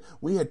January.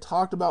 We had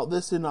talked about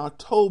this in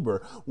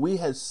October. We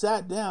had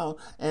sat down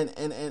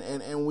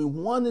and we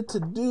wanted to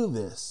do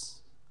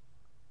this.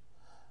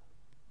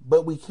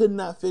 But we could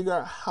not figure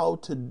out how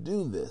to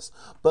do this.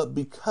 But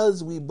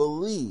because we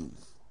believe,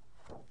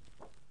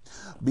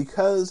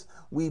 because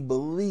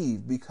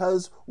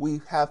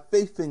we have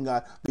faith in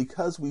God,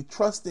 because we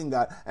trust in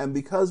God, and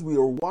because we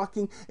are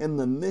walking in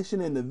the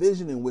mission and the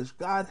vision in which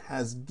God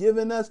has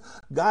given us,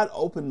 God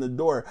opened the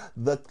door.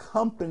 The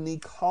company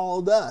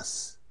called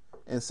us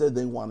and said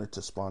they wanted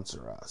to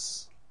sponsor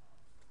us.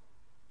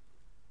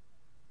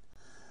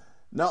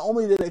 Not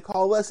only did they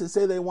call us and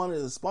say they wanted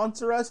to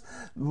sponsor us,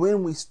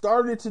 when we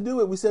started to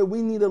do it, we said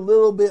we need a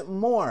little bit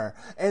more.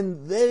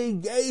 And they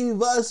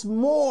gave us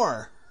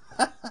more.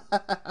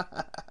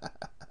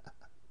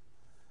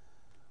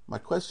 My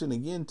question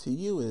again to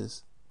you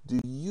is, do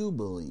you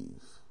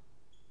believe?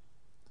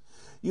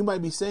 You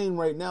might be saying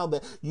right now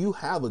that you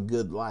have a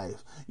good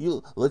life.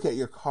 You look at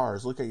your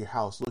cars, look at your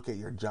house, look at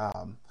your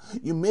job.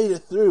 You made it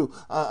through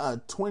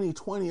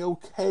 2020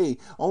 okay.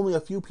 Only a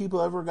few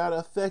people ever got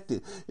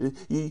affected.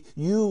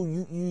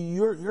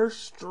 You're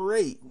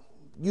straight.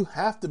 You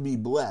have to be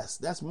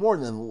blessed. That's more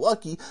than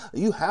lucky.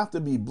 You have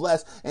to be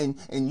blessed. And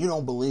you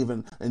don't believe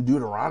in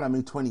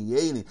Deuteronomy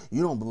 28, and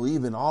you don't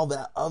believe in all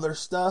that other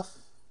stuff.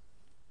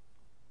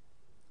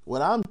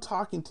 What I'm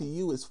talking to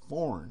you is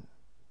foreign.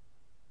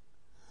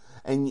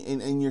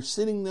 And you're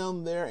sitting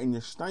down there and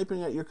you're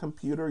sniping at your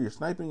computer, you're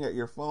sniping at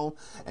your phone,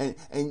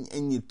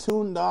 and you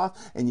tuned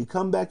off, and you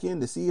come back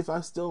in to see if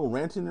I'm still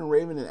ranting and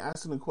raving and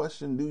asking the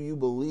question, do you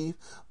believe?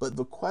 But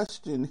the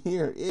question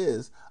here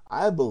is,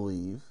 I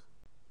believe.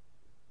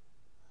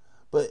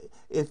 But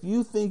if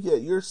you think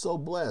that you're so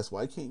blessed,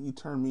 why can't you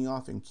turn me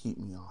off and keep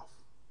me off?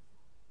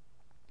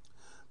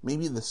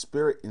 Maybe the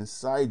spirit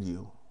inside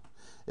you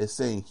is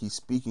saying he's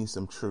speaking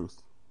some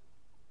truth.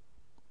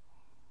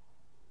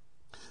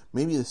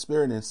 Maybe the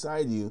spirit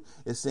inside you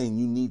is saying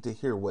you need to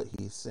hear what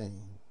he's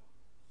saying.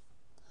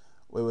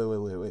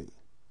 Wait.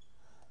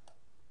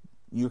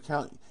 You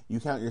count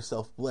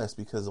yourself blessed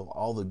because of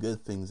all the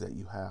good things that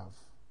you have.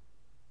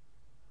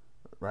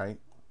 Right?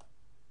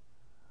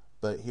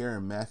 But here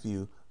in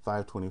Matthew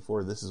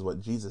 5:24, this is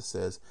what Jesus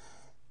says.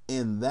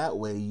 In that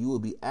way, you will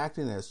be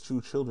acting as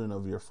true children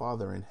of your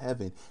Father in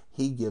heaven.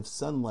 He gives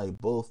sunlight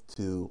both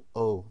to,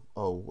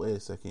 wait a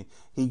second.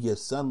 He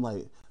gives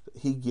sunlight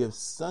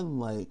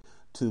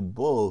to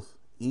both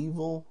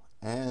evil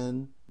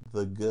and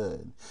the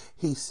good.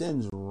 He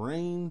sends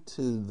rain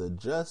to the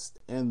just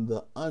and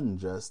the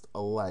unjust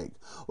alike.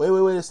 Wait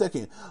a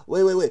second.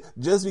 Wait.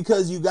 Just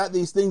because you got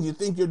these things, you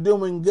think you're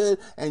doing good,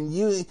 and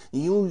you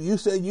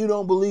said you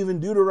don't believe in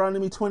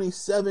Deuteronomy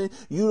 27,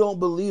 you don't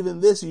believe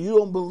in this, you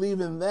don't believe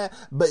in that,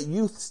 but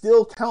you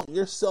still count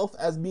yourself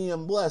as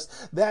being blessed.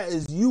 That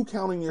is you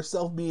counting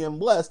yourself being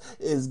blessed.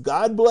 Is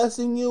God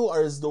blessing you,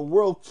 or is the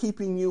world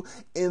keeping you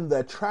in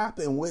the trap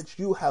in which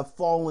you have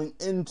fallen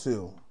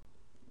into?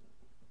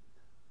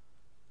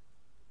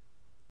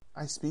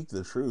 I speak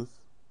the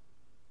truth.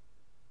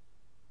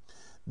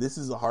 This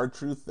is a hard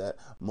truth that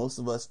most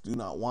of us do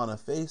not want to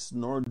face,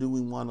 nor do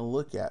we want to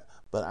look at.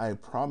 But I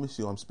promise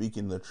you, I'm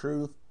speaking the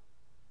truth.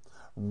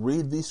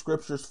 Read these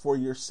scriptures for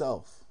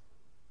yourself.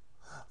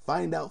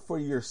 Find out for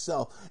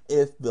yourself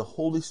if the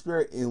Holy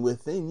Spirit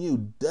within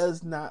you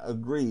does not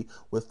agree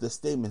with the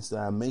statements that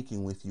I'm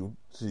making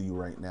to you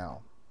right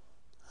now.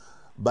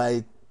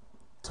 By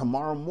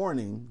tomorrow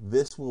morning,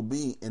 this will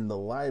be in the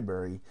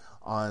library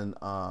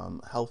on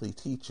healthy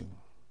teaching.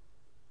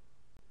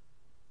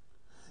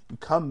 You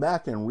come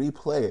back and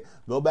replay it.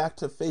 Go back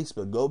to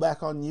Facebook. Go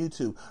back on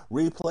YouTube.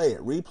 Replay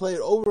it. Replay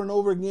it over and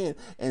over again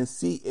and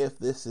see if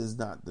this is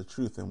not the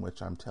truth in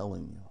which I'm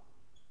telling you.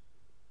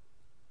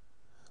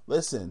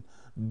 Listen,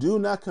 do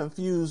not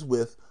confuse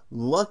with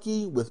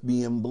lucky with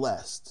being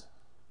blessed.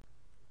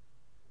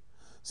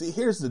 See,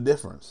 here's the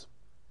difference.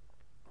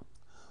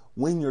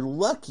 When you're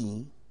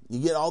lucky, you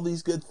get all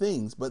these good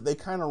things, but they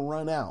kind of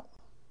run out.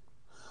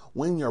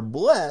 When you're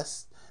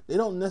blessed, they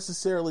don't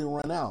necessarily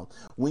run out.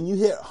 When you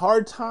hit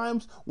hard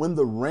times, when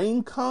the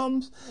rain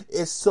comes,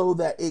 it's so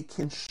that it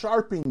can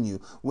sharpen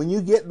you. When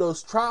you get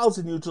those trials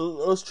and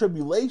those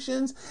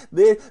tribulations,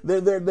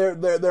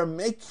 they're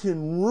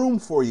making room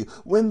for you.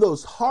 When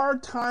those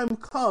hard time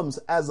comes,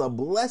 as a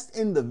blessed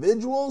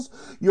individuals,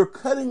 you're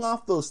cutting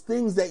off those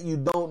things that you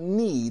don't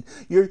need.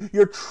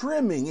 You're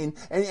trimming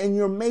and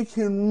you're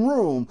making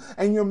room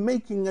and you're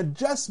making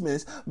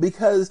adjustments,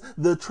 because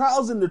the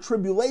trials and the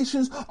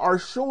tribulations are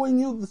showing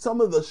you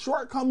some of the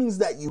shortcomings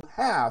that you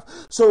have.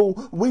 So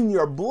when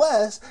you're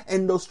blessed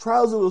and those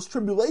trials and those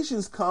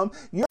tribulations come,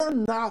 you're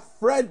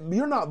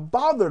not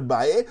bothered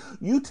by it.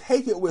 You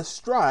take it with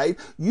stride.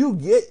 You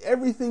get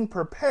everything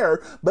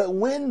prepared. But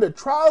when the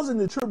trials and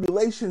the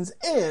tribulations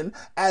end,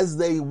 as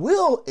they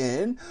will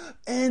end,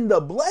 and the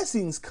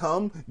blessings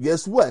come,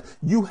 guess what?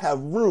 You have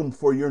room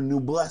for your new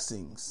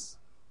blessings.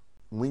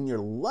 When you're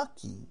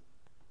lucky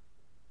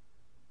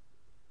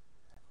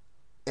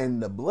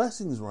and the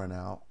blessings run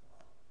out,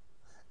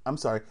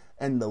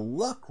 and the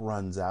luck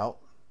runs out,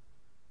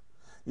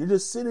 You're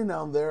just sitting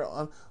down there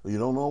on, you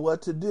don't know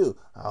what to do.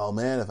 Oh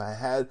man, if I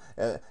had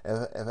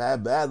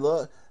bad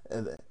luck,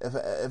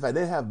 if I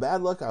didn't have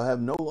bad luck, I'll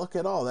have no luck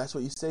at all. That's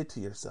what you say to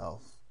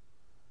yourself.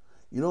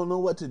 You don't know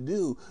what to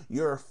do.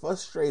 You're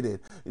frustrated.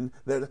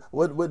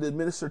 What did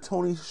Minister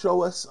Tony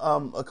show us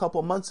a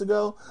couple months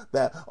ago?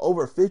 That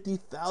over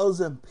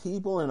 50,000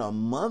 people in a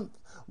month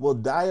will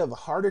die of a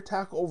heart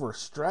attack over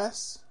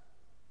stress.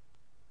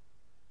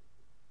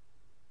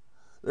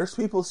 There's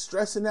people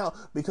stressing out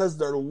because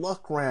their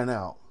luck ran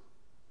out.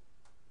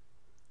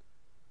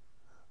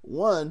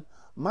 One,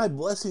 my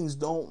blessings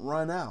don't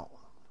run out.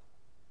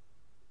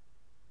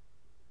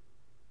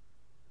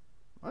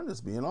 I'm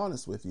just being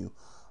honest with you.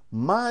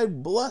 My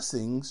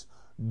blessings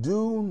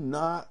do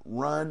not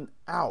run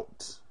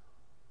out.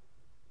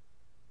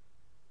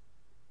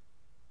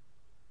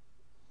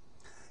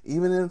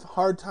 Even if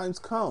hard times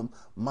come,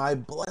 my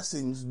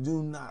blessings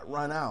do not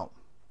run out.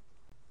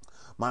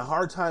 My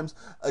hard times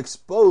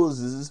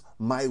exposes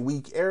my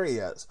weak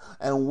areas.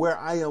 And where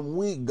I am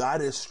weak,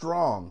 God is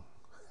strong.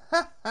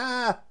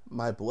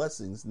 My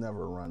blessings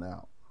never run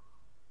out.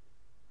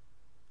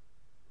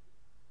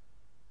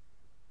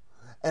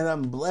 And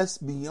I'm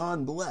blessed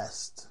beyond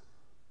blessed.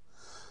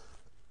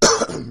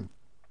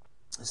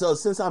 So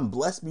since I'm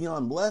blessed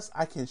beyond blessed,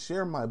 I can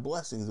share my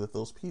blessings with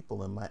those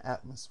people in my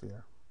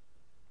atmosphere.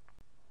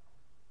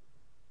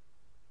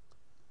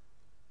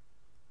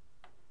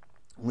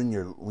 When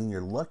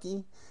you're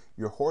lucky,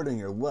 you're hoarding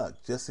your luck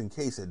just in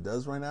case it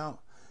does run out.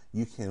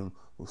 You can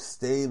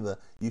stay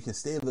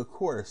the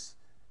course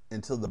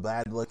until the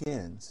bad luck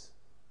ends,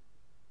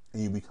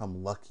 and you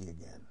become lucky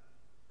again.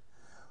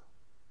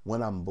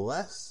 When I'm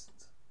blessed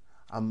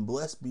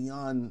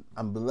beyond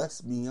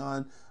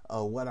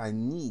what I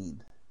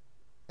need.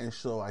 And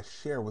so I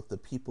share with the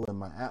people in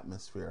my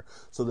atmosphere.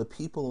 So the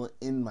people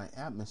in my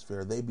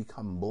atmosphere, they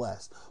become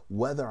blessed,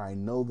 whether I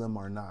know them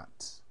or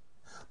not.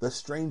 The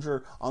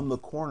stranger on the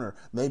corner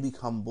may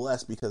become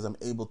blessed because I'm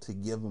able to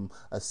give them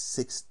a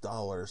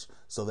 $6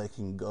 so they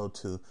can go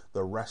to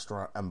the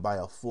restaurant and buy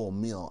a full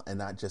meal and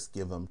not just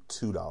give them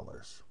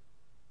 $2.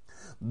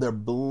 They're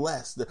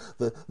blessed.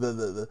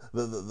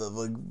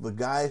 The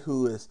guy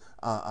who is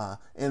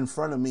in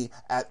front of me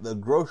at the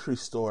grocery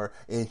store,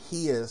 and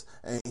he's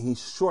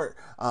short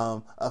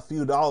a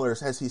few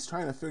dollars as he's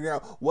trying to figure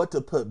out what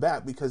to put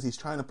back because he's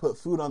trying to put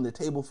food on the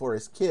table for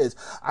his kids.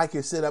 I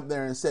can sit up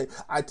there and say,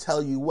 I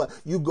tell you what,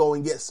 you go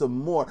and get some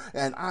more,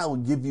 and I will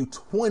give you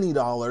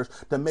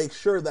 $20 to make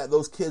sure that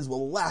those kids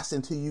will last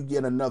until you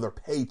get another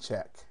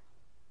paycheck.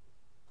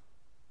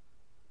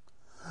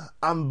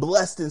 I'm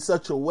blessed in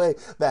such a way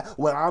that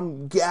when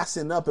I'm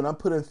gassing up and I'm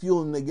putting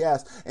fuel in the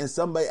gas and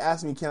somebody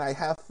asks me, can I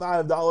have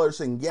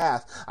 $5 in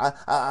gas?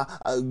 I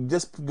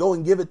just go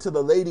and give it to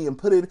the lady and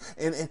put it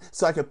in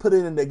so I can put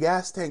it in the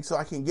gas tank so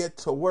I can get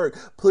to work.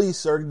 Please,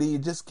 sir, can you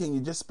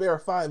just spare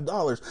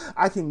 $5?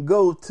 I can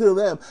go to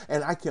them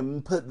and I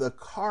can put the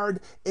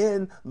card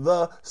in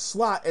the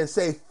slot and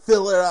say,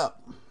 fill it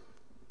up.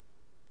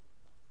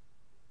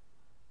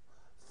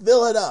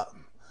 Fill it up.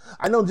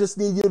 I don't just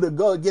need you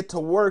to get to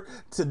work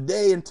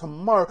today and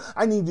tomorrow.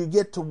 I need you to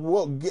get to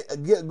work,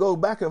 go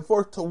back and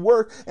forth to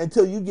work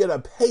until you get a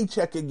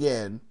paycheck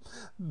again.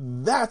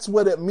 That's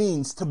what it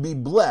means to be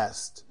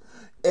blessed.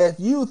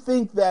 If you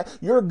think that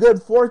your good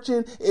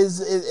fortune is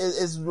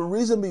the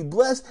reason to be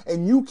blessed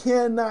and you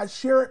cannot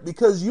share it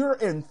because you're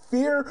in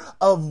fear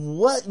of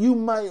what you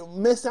might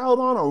miss out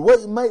on or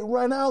what might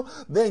run out,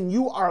 then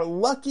you are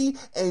lucky,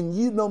 and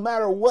you, no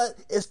matter what,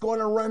 it's going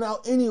to run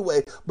out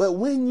anyway. But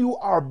when you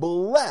are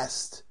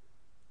blessed,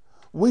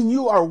 when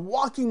you are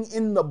walking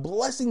in the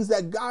blessings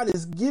that God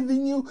is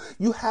giving you,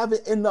 you have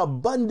it in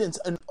abundance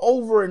and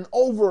over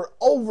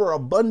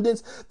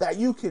abundance that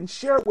you can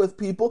share it with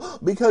people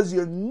because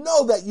you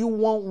know that you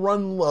won't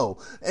run low.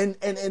 And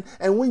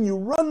when you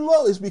run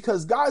low, it's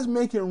because God's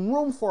making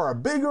room for a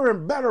bigger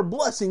and better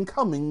blessing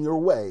coming your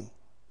way.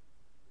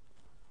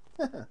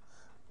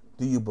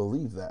 Do you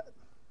believe that?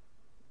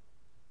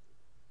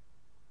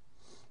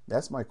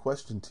 That's my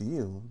question to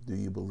you. Do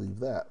you believe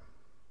that?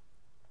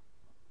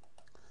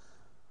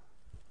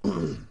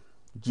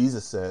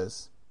 Jesus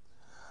says,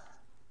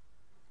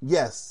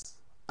 yes,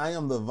 I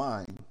am the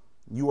vine.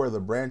 You are the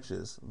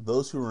branches.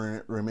 Those who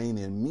remain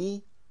in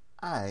me,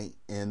 I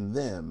in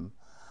them,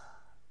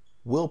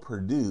 will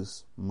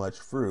produce much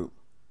fruit.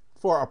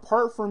 For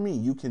apart from me,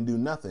 you can do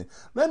nothing.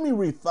 Let me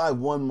read 5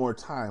 one more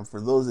time for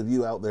those of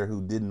you out there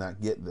who did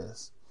not get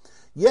this.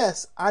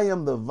 Yes, I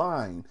am the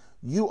vine.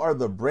 You are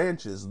the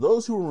branches.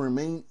 Those who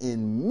remain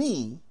in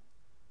me,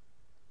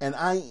 and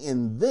I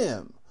in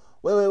them.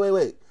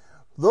 Wait.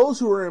 Those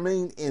who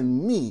remain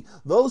in me,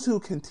 those who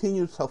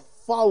continue to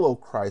follow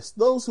Christ,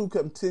 those who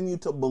continue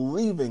to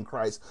believe in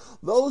Christ,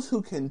 those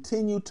who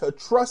continue to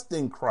trust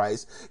in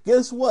Christ,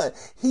 guess what?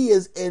 He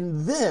is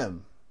in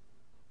them,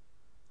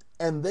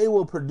 and they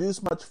will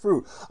produce much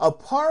fruit.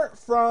 Apart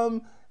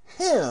from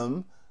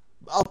Him,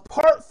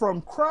 apart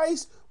from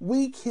Christ,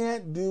 we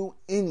can't do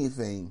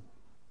anything.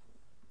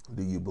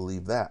 Do you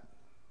believe that?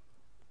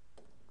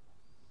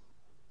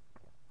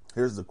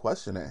 Here's the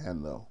question at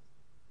hand, though.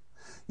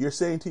 You're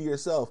saying to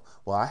yourself,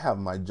 well, I have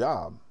my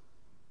job.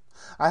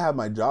 I had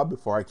my job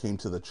before I came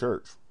to the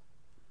church.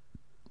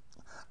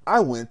 I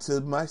went to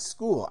my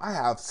school. I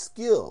have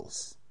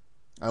skills.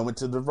 I went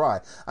to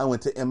DeVry. I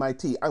went to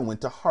MIT. I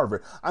went to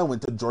Harvard. I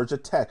went to Georgia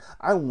Tech.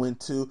 I went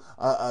to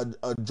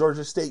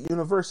Georgia State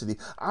University.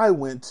 I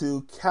went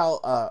to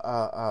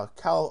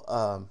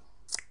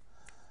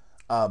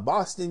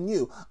Boston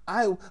U.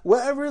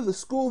 Wherever the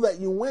school that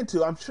you went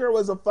to, I'm sure it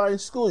was a fine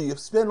school. You've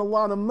spent a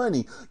lot of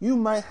money. You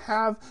might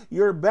have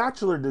your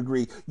bachelor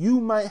degree. You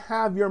might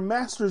have your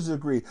master's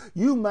degree.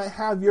 You might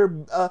have your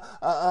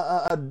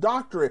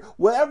doctorate.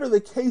 Whatever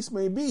the case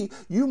may be,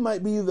 you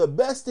might be the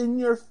best in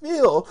your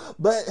field.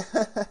 But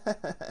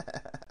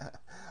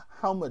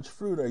how much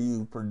fruit are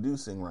you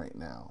producing right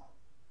now?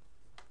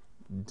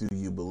 Do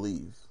you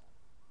believe?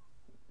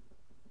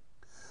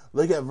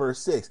 Look at verse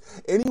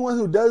 6. Anyone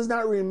who does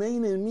not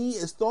remain in me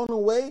is thrown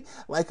away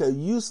like a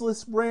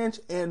useless branch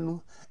and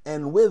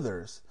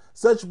withers.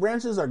 Such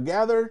branches are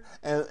gathered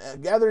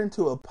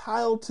into a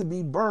pile to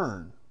be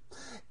burned.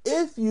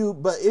 If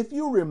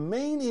you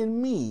remain in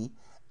me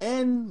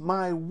and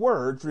my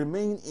words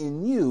remain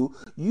in you,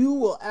 you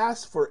will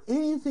ask for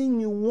anything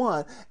you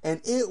want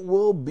and it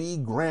will be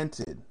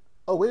granted.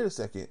 Oh, wait a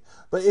second.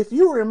 But if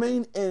you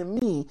remain in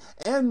me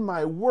and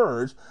my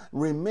words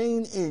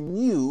remain in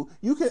you,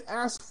 you can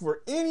ask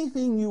for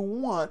anything you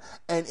want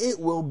and it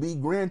will be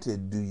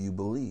granted. Do you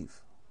believe?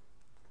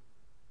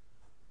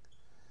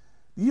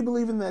 Do you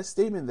believe in that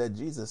statement that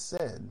Jesus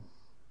said?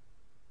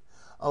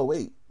 Oh,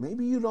 wait,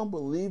 maybe you don't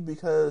believe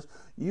because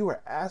you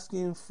are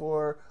asking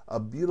for a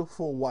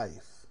beautiful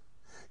wife.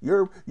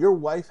 Your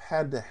wife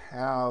had to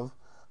have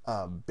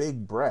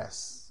big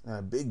breasts and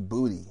a big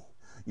booty.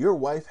 Your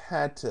wife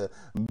had to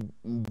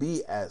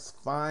be as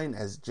fine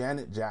as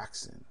Janet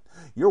Jackson.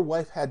 Your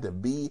wife had to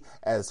be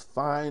as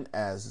fine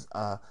as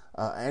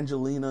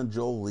Angelina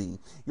Jolie.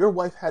 Your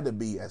wife had to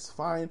be as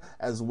fine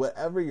as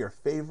whatever your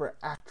favorite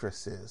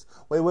actress is.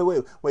 Wait,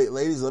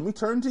 ladies, let me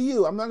turn to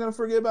you. I'm not going to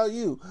forget about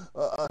you.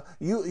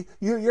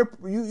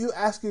 You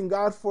asking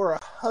God for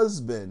a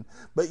husband,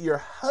 but your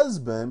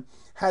husband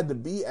had to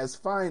be as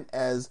fine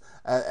as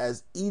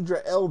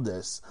Idris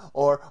Elba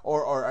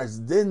or as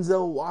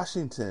Denzel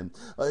Washington.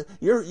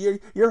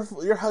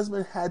 Your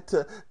husband had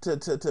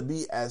to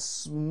be as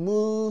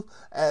smooth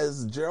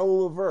as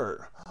Gerald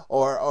Levert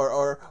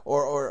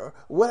or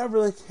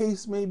whatever the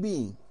case may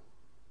be.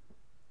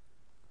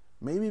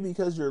 Maybe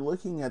because you're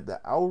looking at the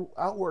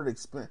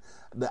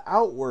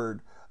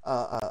outward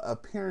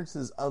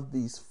appearances of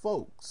these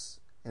folks,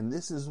 and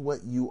this is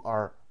what you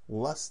are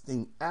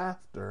lusting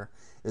after,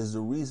 is the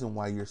reason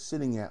why you're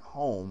sitting at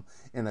home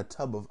in a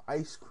tub of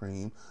ice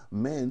cream.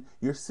 Men,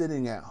 you're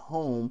sitting at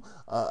home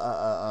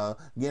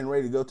getting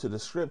ready to go to the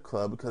strip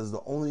club because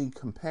the only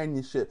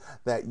companionship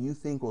that you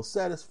think will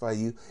satisfy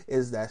you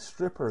is that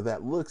stripper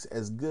that looks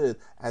as good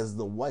as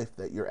the wife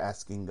that you're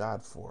asking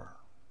God for.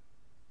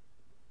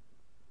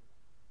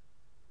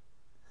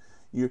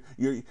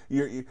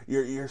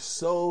 You're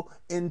so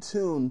in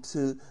tune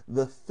to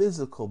the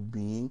physical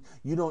being,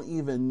 you don't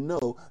even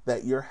know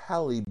that your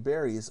Halle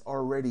Berry is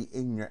already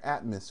in your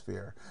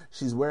atmosphere.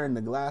 She's wearing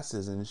the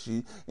glasses and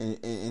she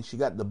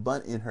got the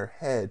bun in her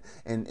head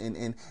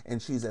and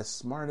she's as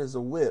smart as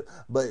a whip,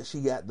 but she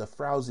got the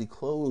frowsy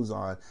clothes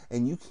on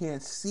and you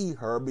can't see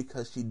her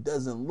because she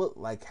doesn't look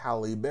like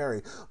Halle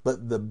Berry.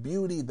 But the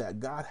beauty that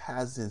God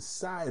has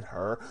inside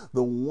her,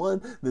 the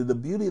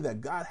beauty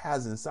that God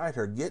has inside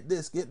her, get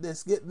this,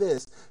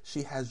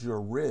 she has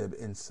your rib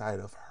inside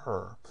of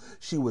her.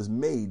 She was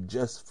made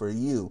just for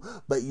you,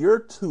 but you're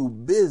too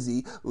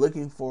busy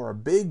looking for a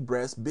big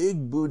breast,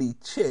 big booty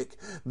chick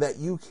that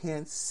you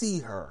can't see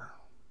her.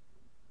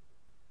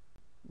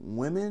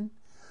 Women,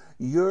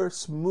 your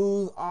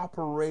smooth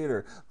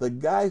operator, the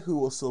guy who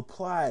will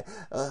supply,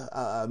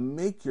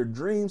 make your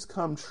dreams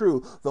come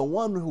true, the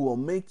one who will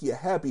make you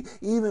happy,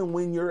 even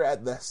when you're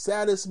at the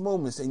saddest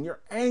moments and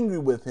you're angry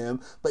with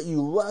him, but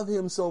you love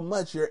him so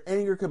much, your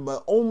anger can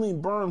but only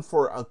burn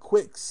for a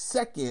quick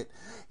second.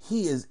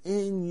 He is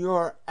in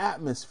your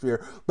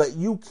atmosphere, but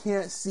you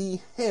can't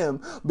see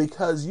him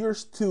because you're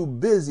too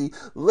busy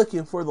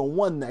looking for the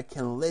one that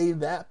can lay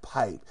that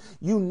pipe.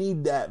 You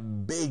need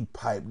that big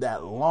pipe,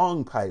 that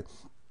long pipe,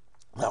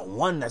 that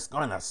one that's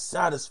going to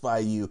satisfy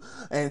you,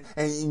 and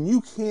you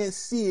can't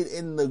see it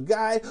in the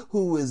guy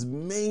who is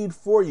made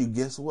for you.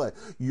 Guess what?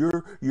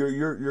 Your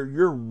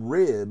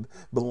rib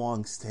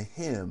belongs to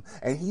him,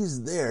 and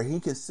he's there. He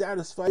can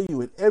satisfy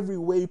you in every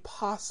way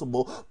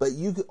possible, but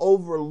you can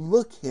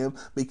overlook him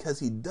because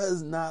he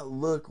does not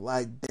look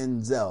like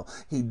Denzel.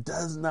 He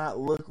does not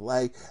look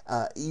like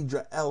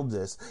Idris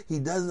Elba. He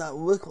does not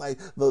look like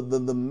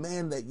the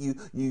man that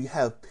you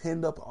have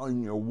pinned up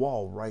on your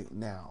wall right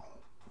now.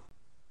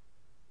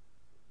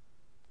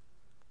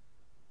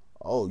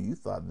 Oh, you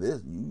thought this?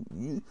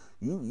 You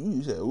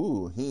said,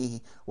 "Ooh,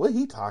 what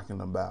he talking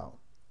about?"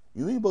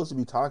 You ain't supposed to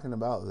be talking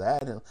about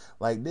that and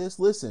like this.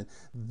 Listen,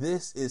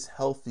 this is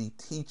healthy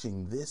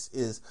teaching. This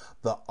is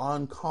the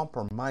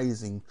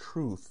uncompromising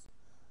truth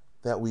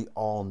that we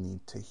all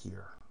need to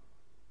hear.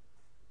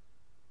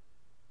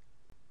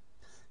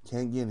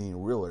 can't get any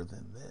realer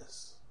than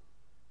this.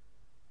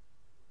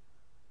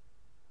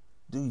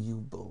 Do you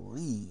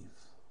believe?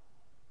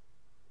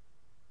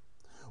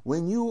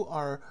 When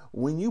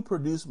you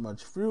produce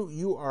much fruit,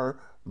 you are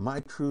my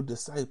true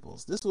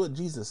disciples. This is what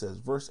Jesus says,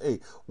 verse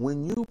 8.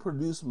 When you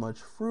produce much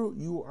fruit,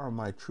 you are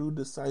my true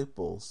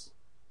disciples.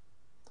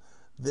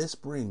 This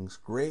brings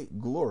great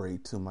glory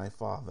to my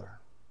Father.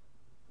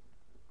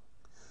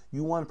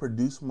 You want to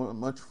produce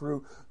much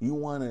fruit, you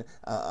want to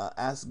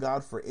ask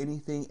God for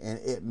anything, and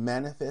it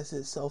manifests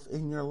itself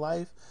in your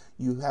life,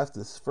 you have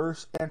to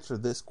first answer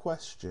this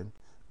question: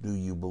 do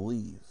you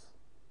believe?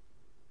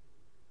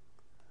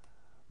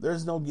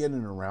 There's no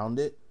getting around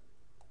it.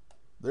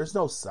 There's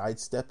no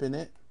sidestepping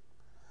it.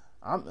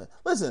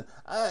 Listen,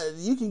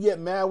 you can get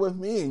mad with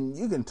me and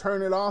you can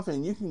turn it off,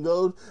 and you can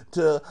go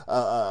to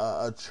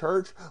a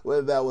church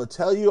that will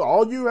tell you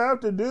all you have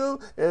to do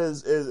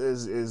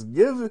is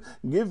give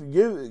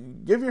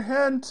your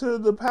hand to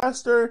the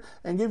pastor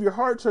and give your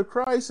heart to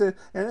Christ,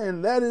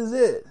 and that is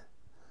it.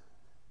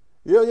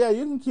 Yeah,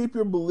 you can keep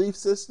your belief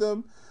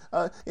system.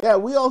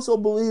 We also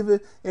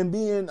believe in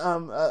being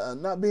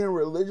not being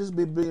religious,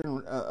 but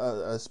being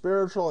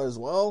spiritual as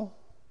well.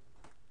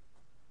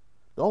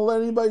 Don't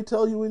let anybody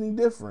tell you any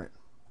different.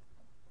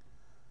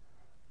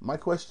 My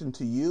question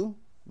to you,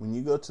 when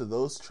you go to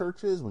those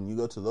churches, when you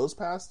go to those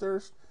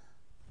pastors,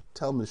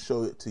 tell them to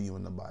show it to you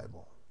in the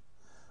Bible.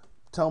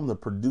 Tell them to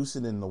produce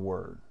it in the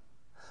Word.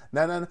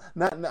 Now,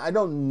 I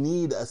don't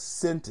need a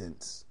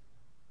sentence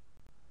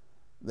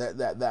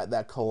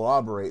that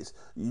corroborates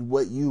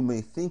what you may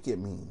think it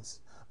means.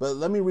 But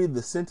let me read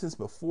the sentence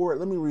before it.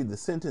 Let me read the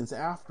sentence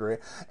after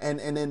it. And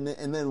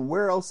then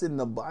where else in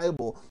the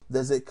Bible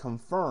does it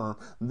confirm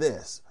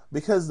this?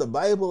 Because the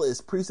Bible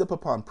is precept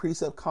upon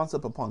precept,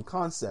 concept upon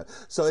concept.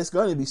 So it's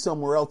going to be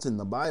somewhere else in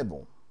the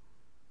Bible.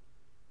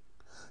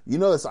 You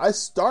notice I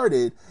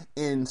started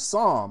in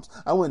Psalms.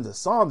 I went to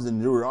Psalms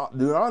and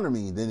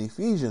Deuteronomy, then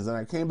Ephesians, and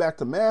I came back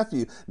to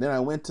Matthew. Then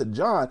I went to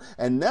John,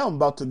 and now I'm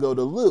about to go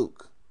to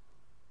Luke.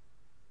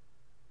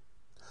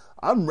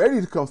 I'm ready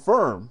to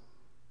confirm.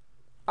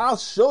 I'll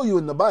show you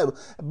in the Bible.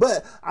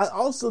 But I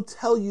also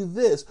tell you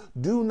this: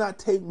 do not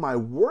take my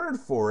word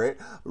for it.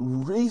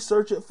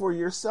 Research it for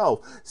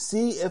yourself.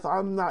 See if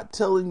I'm not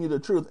telling you the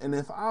truth. And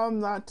if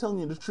I'm not telling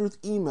you the truth,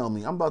 email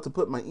me. I'm about to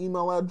put my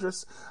email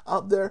address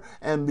up there,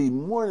 and be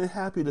more than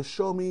happy to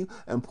show me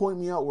and point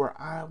me out where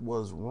I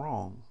was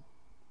wrong.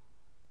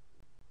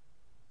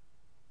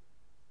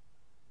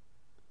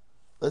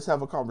 Let's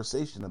have a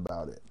conversation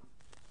about it.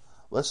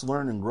 Let's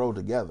learn and grow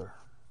together.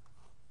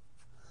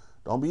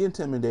 Don't be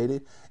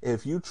intimidated.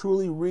 If you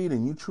truly read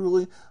and you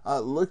truly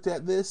looked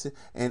at this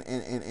and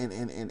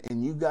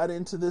you got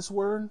into this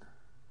word,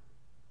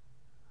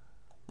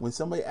 when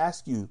somebody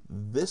asks you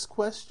this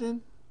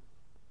question,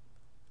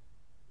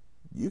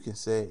 you can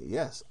say,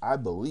 yes, I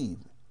believe,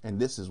 and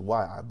this is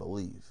why I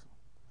believe.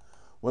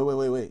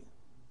 Wait.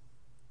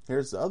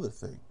 Here's the other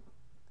thing.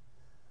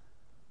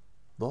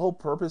 The whole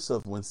purpose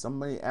of when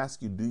somebody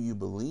asks you, do you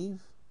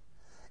believe,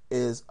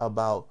 is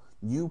about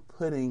you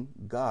putting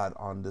God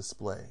on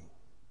display.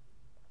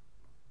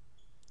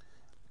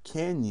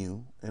 Can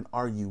you and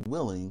are you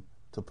willing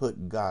to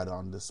put God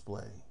on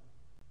display?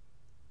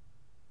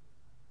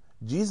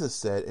 Jesus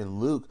said in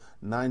Luke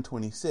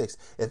 9:26,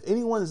 if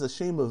anyone is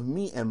ashamed of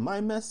me and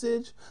my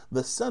message,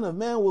 the Son of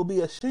Man will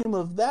be ashamed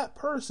of that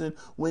person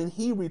when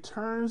he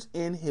returns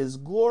in his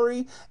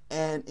glory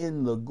and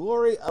in the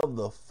glory of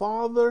the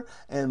Father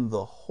and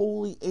the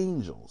holy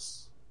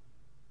angels.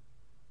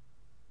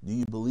 Do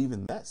you believe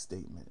in that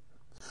statement?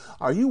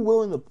 Are you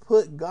willing to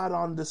put God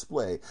on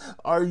display?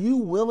 Are you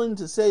willing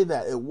to say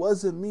that it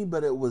wasn't me,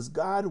 but it was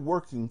God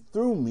working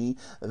through me?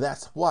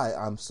 That's why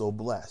I'm so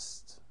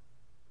blessed.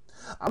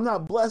 I'm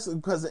not blessed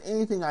because of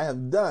anything I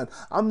have done.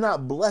 I'm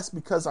not blessed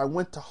because I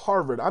went to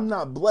Harvard. I'm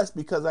not blessed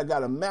because I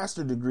got a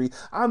master's degree.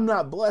 I'm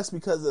not blessed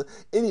because of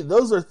any.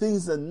 Those are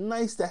things that are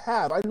nice to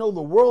have. I know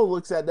the world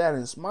looks at that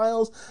and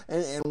smiles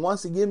and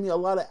wants to give me a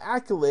lot of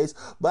accolades,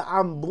 but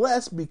I'm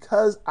blessed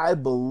because I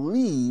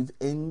believe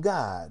in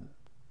God.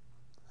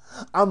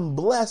 I'm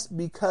blessed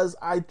because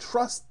I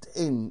trust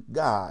in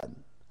God.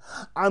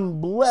 I'm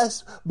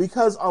blessed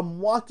because I'm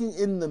walking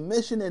in the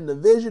mission and the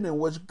vision in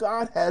which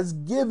God has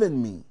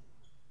given me.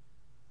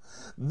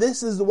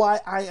 This is why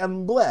I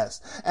am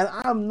blessed. And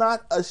I'm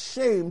not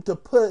ashamed to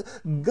put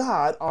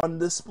God on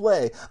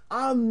display.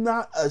 I'm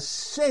not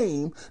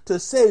ashamed to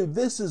say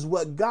this is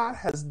what God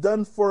has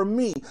done for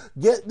me.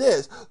 Get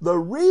this. The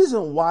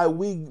reason why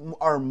we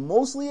are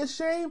mostly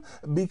ashamed,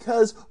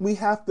 because we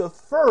have to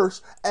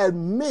first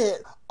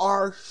admit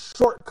our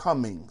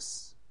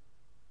shortcomings.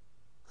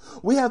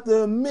 We have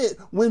to admit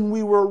when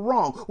we were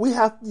wrong. We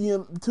have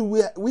to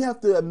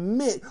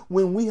admit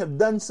when we have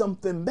done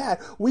something bad.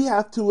 We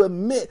have to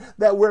admit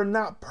that we're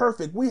not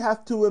perfect. We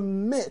have to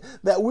admit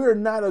that we're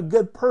not a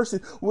good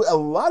person. A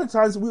lot of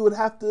times we would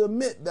have to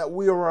admit that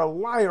we are a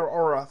liar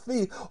or a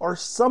thief or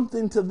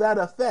something to that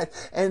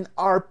effect, and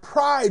our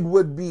pride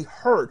would be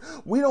hurt.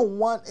 We don't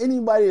want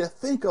anybody to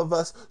think of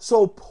us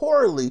so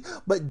poorly,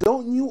 but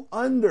don't you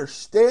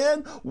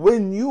understand,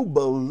 when you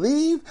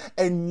believe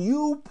and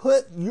you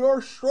put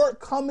your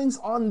shortcomings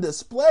on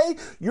display,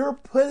 you're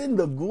putting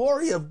the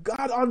glory of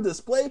God on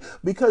display,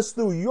 because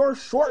through your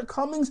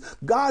shortcomings,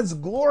 God's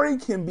glory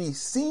can be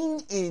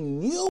seen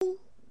in you?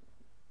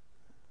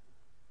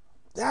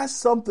 That's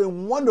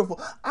something wonderful.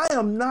 I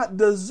am not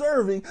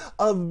deserving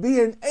of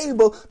being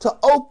able to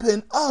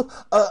open up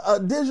a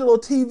digital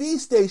TV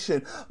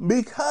station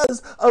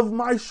because of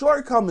my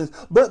shortcomings.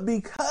 But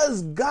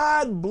because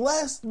God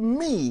blessed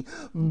me,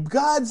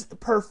 God's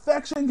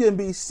perfection can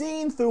be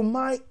seen through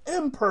my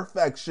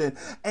imperfection.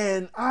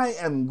 And I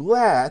am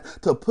glad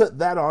to put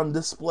that on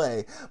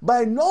display.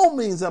 By no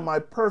means am I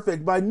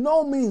perfect. By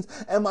no means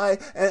can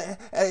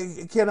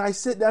I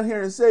sit down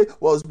here and say,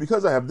 well, it's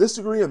because I have this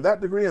degree and that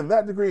degree and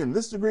that degree and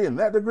this degree and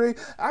that degree.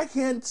 I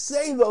can't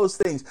say those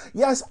things.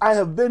 Yes, I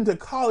have been to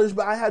college,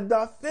 but I had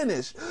not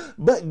finished.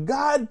 But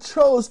God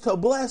chose to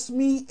bless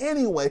me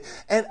anyway.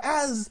 And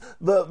as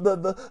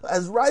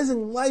as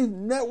Rising Life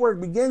Network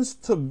begins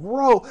to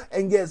grow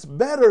and gets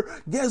better,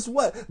 guess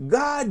what?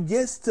 God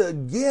gets to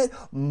get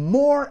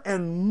more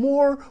and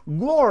more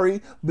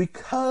glory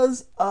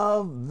because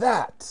of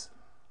that.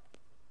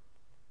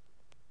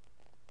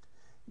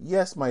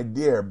 Yes, my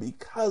dear,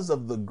 because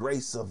of the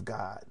grace of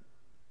God.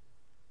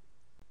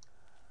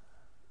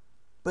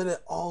 But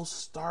it all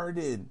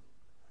started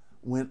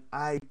when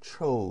I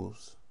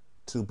chose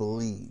to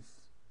believe.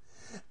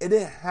 It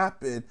didn't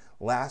happen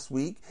last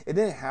week. It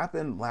didn't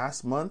happen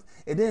last month.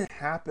 It didn't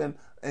happen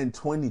in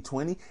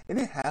 2020. It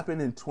didn't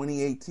happen in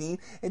 2018.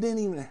 It didn't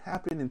even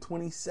happen in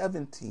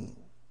 2017.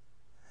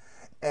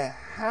 It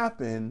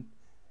happened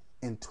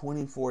in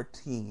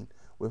 2014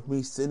 with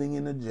me sitting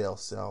in a jail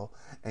cell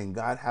and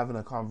God having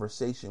a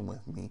conversation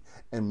with me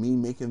and me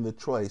making the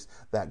choice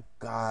that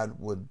God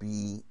would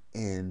be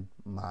in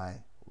my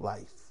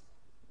life.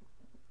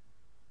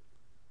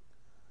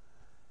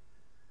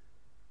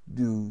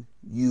 Do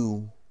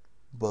you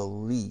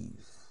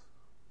believe?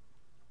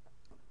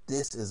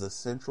 This is a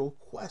central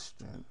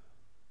question.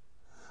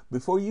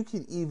 Before you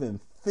can even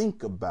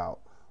think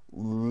about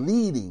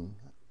leading,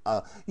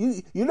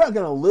 you're not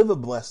going to live a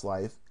blessed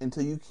life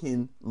until you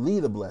can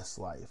lead a blessed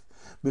life.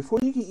 Before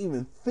you can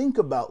even think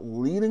about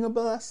leading a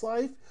blessed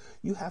life,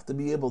 you have to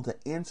be able to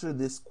answer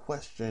this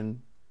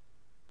question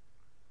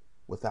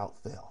without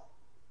fail.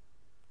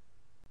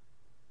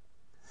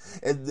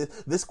 And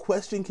this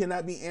question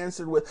cannot be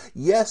answered with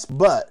yes,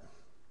 but.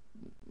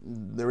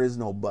 There is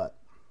no but.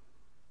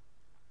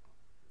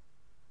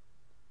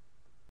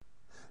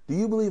 Do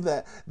you believe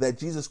that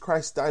Jesus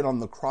Christ died on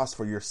the cross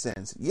for your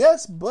sins?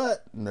 Yes,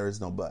 but. And there is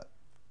no but.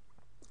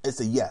 It's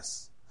a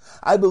yes.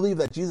 I believe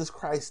that Jesus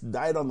Christ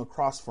died on the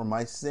cross for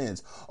my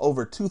sins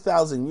over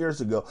 2,000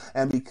 years ago.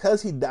 And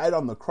because he died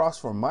on the cross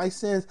for my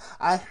sins,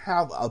 I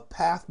have a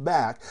path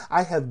back.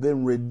 I have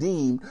been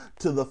redeemed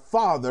to the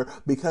Father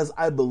because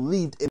I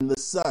believed in the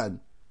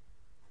Son.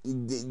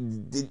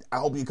 I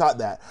hope you caught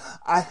that.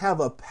 I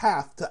have a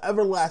path to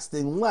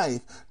everlasting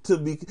life to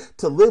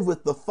live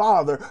with the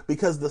Father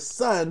because the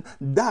Son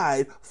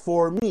died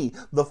for me.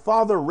 The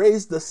Father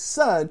raised the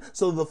Son,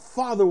 so the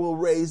Father will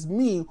raise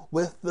me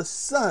with the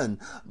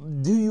Son.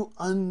 Do you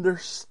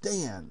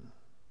understand?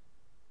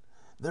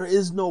 There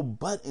is no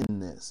but in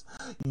this.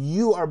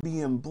 You are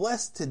being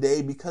blessed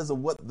today because of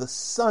what the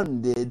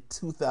Son did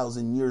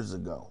 2,000 years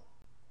ago.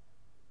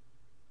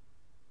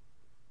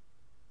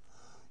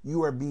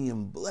 You are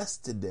being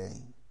blessed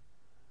today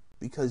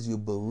because you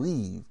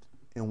believed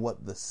in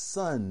what the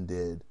Son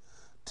did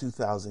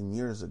 2,000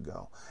 years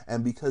ago.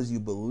 And because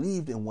you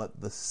believed in what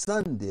the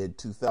Son did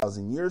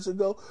 2,000 years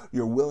ago,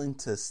 you're willing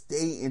to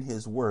stay in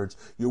his words.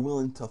 You're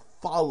willing to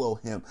follow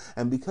him.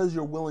 And because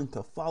you're willing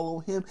to follow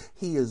him,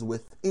 he is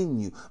within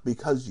you.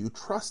 Because you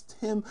trust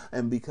him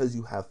and because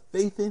you have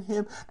faith in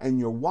him and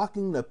you're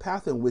walking the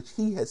path in which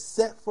he has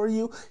set for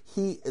you,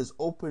 he is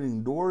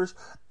opening doors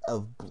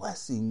of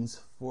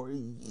blessings for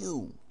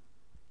you.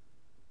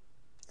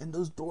 And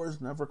those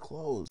doors never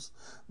close.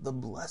 The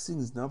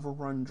blessings never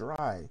run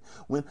dry.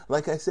 When,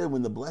 like I said,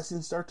 when the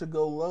blessings start to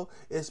go low,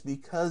 it's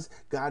because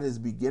God is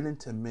beginning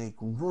to make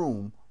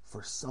room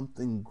for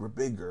something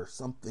bigger,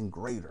 something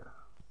greater.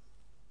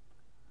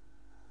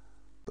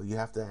 But you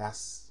have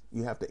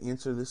to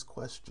answer this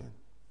question.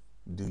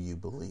 Do you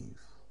believe?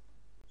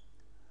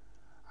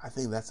 I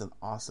think that's an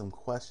awesome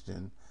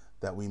question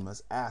that we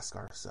must ask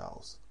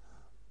ourselves.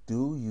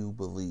 Do you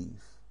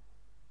believe?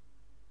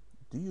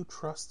 Do you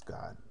trust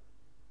God?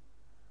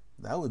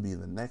 That would be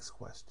the next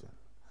question.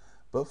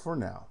 But for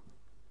now,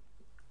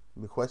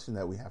 the question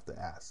that we have to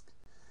ask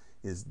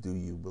is, do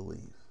you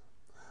believe?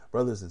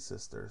 Brothers and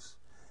sisters,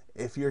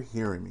 If you're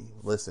hearing me,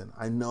 listen,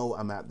 I know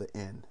I'm at the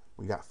end.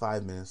 We got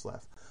 5 minutes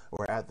left.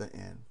 We're at the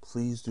end.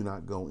 Please do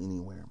not go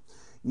anywhere.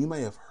 You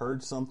may have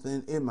heard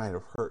something. It might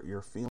have hurt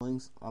your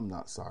feelings. I'm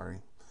not sorry.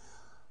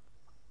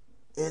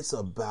 It's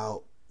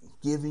about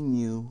giving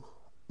you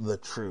the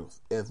truth.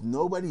 If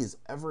nobody has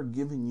ever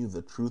given you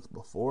the truth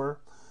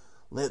before,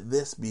 let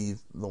this be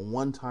the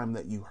one time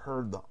that you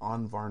heard the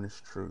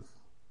unvarnished truth.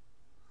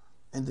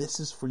 And this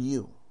is for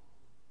you.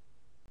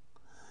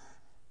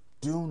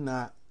 Do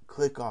not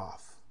click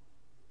off.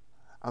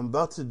 I'm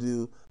about to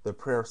do the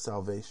prayer of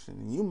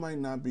salvation. You might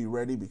not be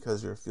ready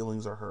because your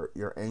feelings are hurt.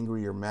 You're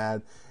angry, you're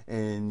mad,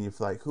 and you're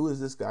like, who is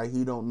this guy?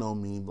 He don't know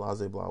me, blah,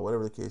 blah, blah,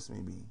 whatever the case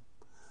may be.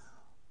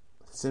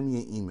 Send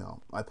me an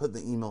email. I put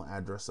the email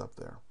address up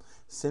there.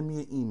 Send me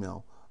an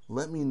email.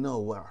 Let me know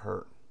what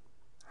hurt,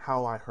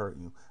 how I hurt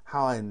you,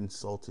 how I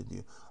insulted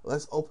you.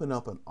 Let's open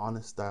up an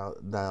honest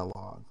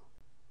dialogue.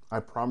 I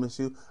promise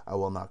you, I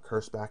will not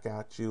curse back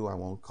at you. I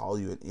won't call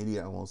you an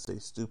idiot. I won't say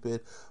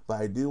stupid.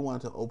 But I do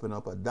want to open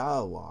up a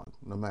dialogue,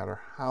 no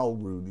matter how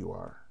rude you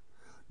are,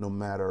 no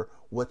matter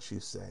what you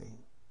say.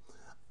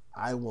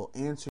 I will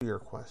answer your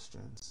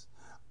questions.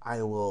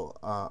 I will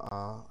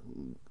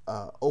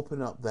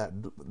open up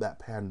that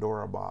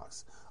Pandora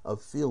box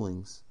of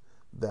feelings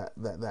that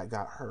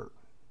got hurt.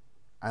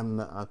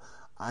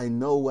 I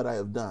know what I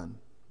have done.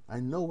 I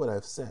know what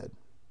I've said.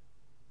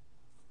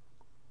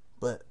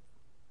 But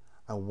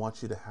I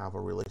want you to have a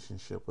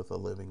relationship with a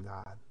living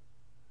God.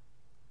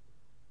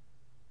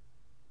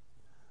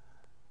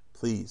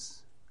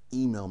 Please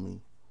email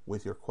me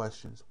with your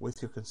questions,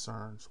 with your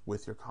concerns,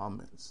 with your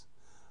comments.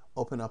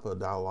 Open up a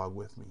dialogue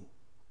with me.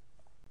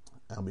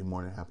 I'll be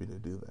more than happy to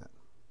do that.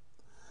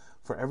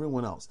 For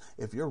everyone else,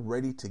 if you're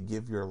ready to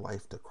give your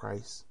life to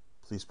Christ,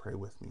 please pray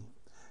with me.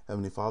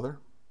 Heavenly Father,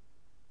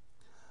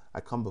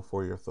 I come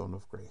before your throne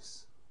of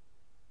grace.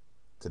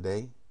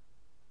 Today,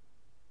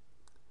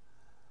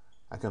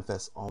 I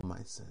confess all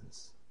my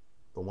sins,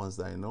 the ones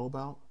that I know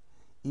about,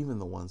 even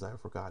the ones I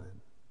have forgotten.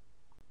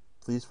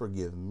 Please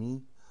forgive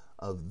me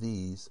of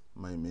these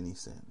my many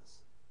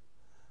sins.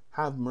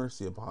 Have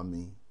mercy upon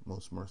me,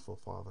 most merciful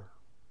Father.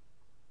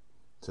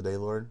 Today,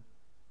 Lord,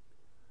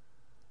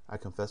 I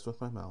confess with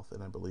my mouth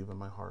and I believe in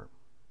my heart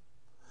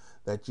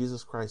that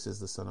Jesus Christ is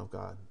the Son of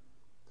God,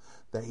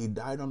 that he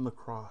died on the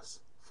cross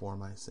for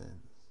my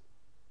sins.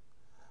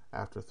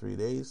 After 3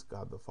 days,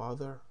 God the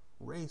Father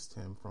raised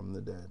him from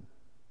the dead.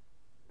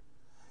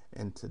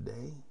 And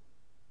today,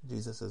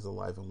 Jesus is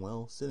alive and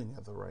well, sitting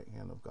at the right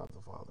hand of God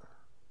the Father.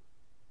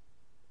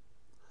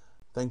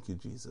 Thank you,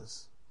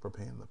 Jesus, for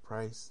paying the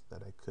price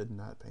that I could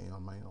not pay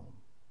on my own.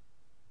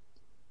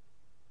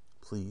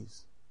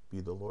 Please be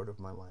the Lord of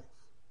my life.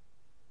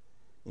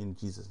 In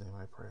Jesus' name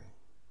I pray.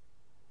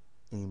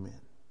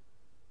 Amen.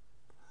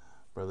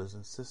 Brothers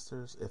and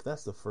sisters, if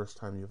that's the first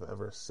time you've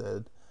ever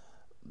said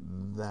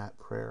that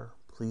prayer,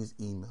 please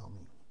email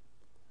me.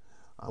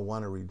 I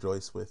want to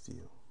rejoice with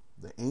you.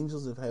 The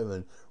angels of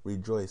heaven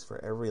rejoice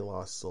for every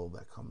lost soul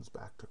that comes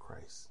back to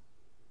Christ.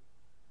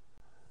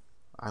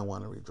 I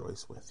want to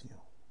rejoice with you.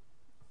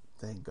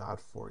 Thank God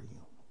for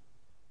you.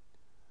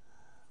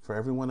 For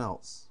everyone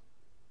else,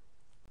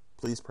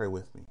 please pray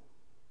with me.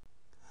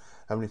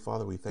 Heavenly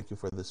Father, we thank you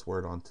for this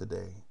word on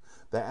today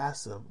that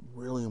asks a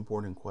really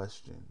important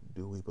question.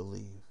 Do we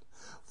believe?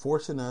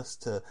 Forcing us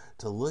to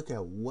look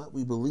at what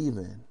we believe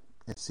in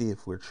and see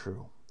if we're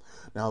true.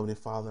 Now, Heavenly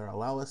Father,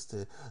 allow us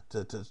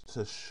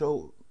to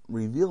show,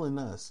 reveal in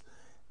us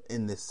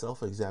in this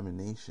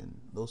self-examination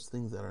those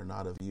things that are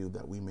not of you,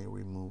 that we may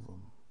remove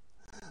them.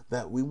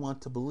 That we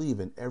want to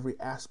believe in every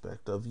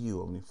aspect of you,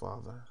 Heavenly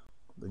Father,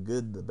 the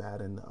good, the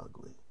bad, and the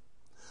ugly.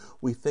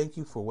 We thank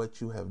you for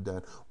what you have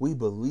done. We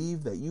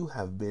believe that you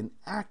have been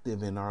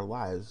active in our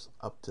lives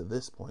up to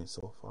this point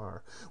so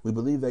far. We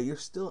believe that you're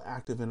still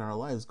active in our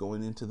lives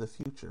going into the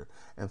future.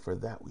 And for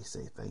that, we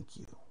say thank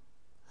you.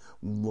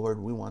 Lord,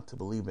 we want to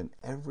believe in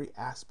every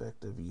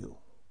aspect of you,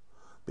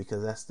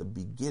 because that's the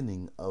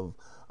beginning of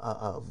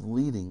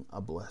leading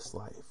a blessed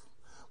life.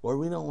 Lord,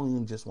 we don't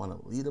only just want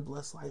to lead a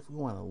blessed life, we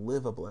want to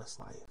live a blessed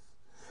life.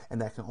 And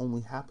that can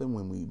only happen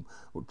when we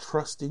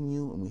trust in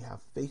you and we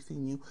have faith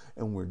in you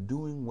and we're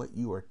doing what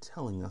you are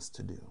telling us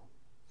to do.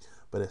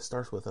 But it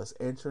starts with us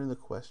answering the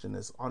question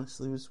as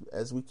honestly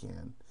as we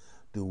can.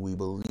 Do we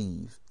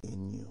believe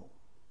in you?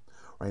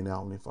 Right now,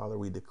 Heavenly Father,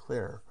 we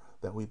declare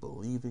that we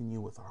believe in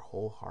you with our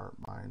whole heart,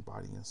 mind,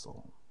 body, and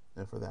soul.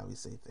 And for that, we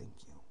say thank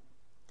you.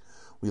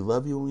 We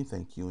love you and we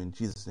thank you. In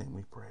Jesus' name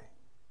we pray.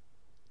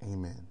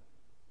 Amen.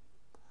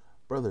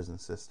 Brothers and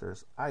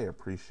sisters, I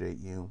appreciate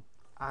you.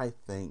 I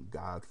thank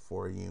God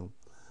for you.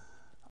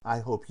 I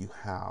hope you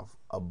have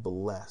a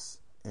blessed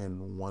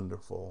and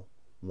wonderful,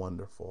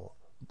 wonderful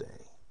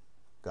day.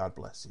 God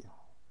bless you.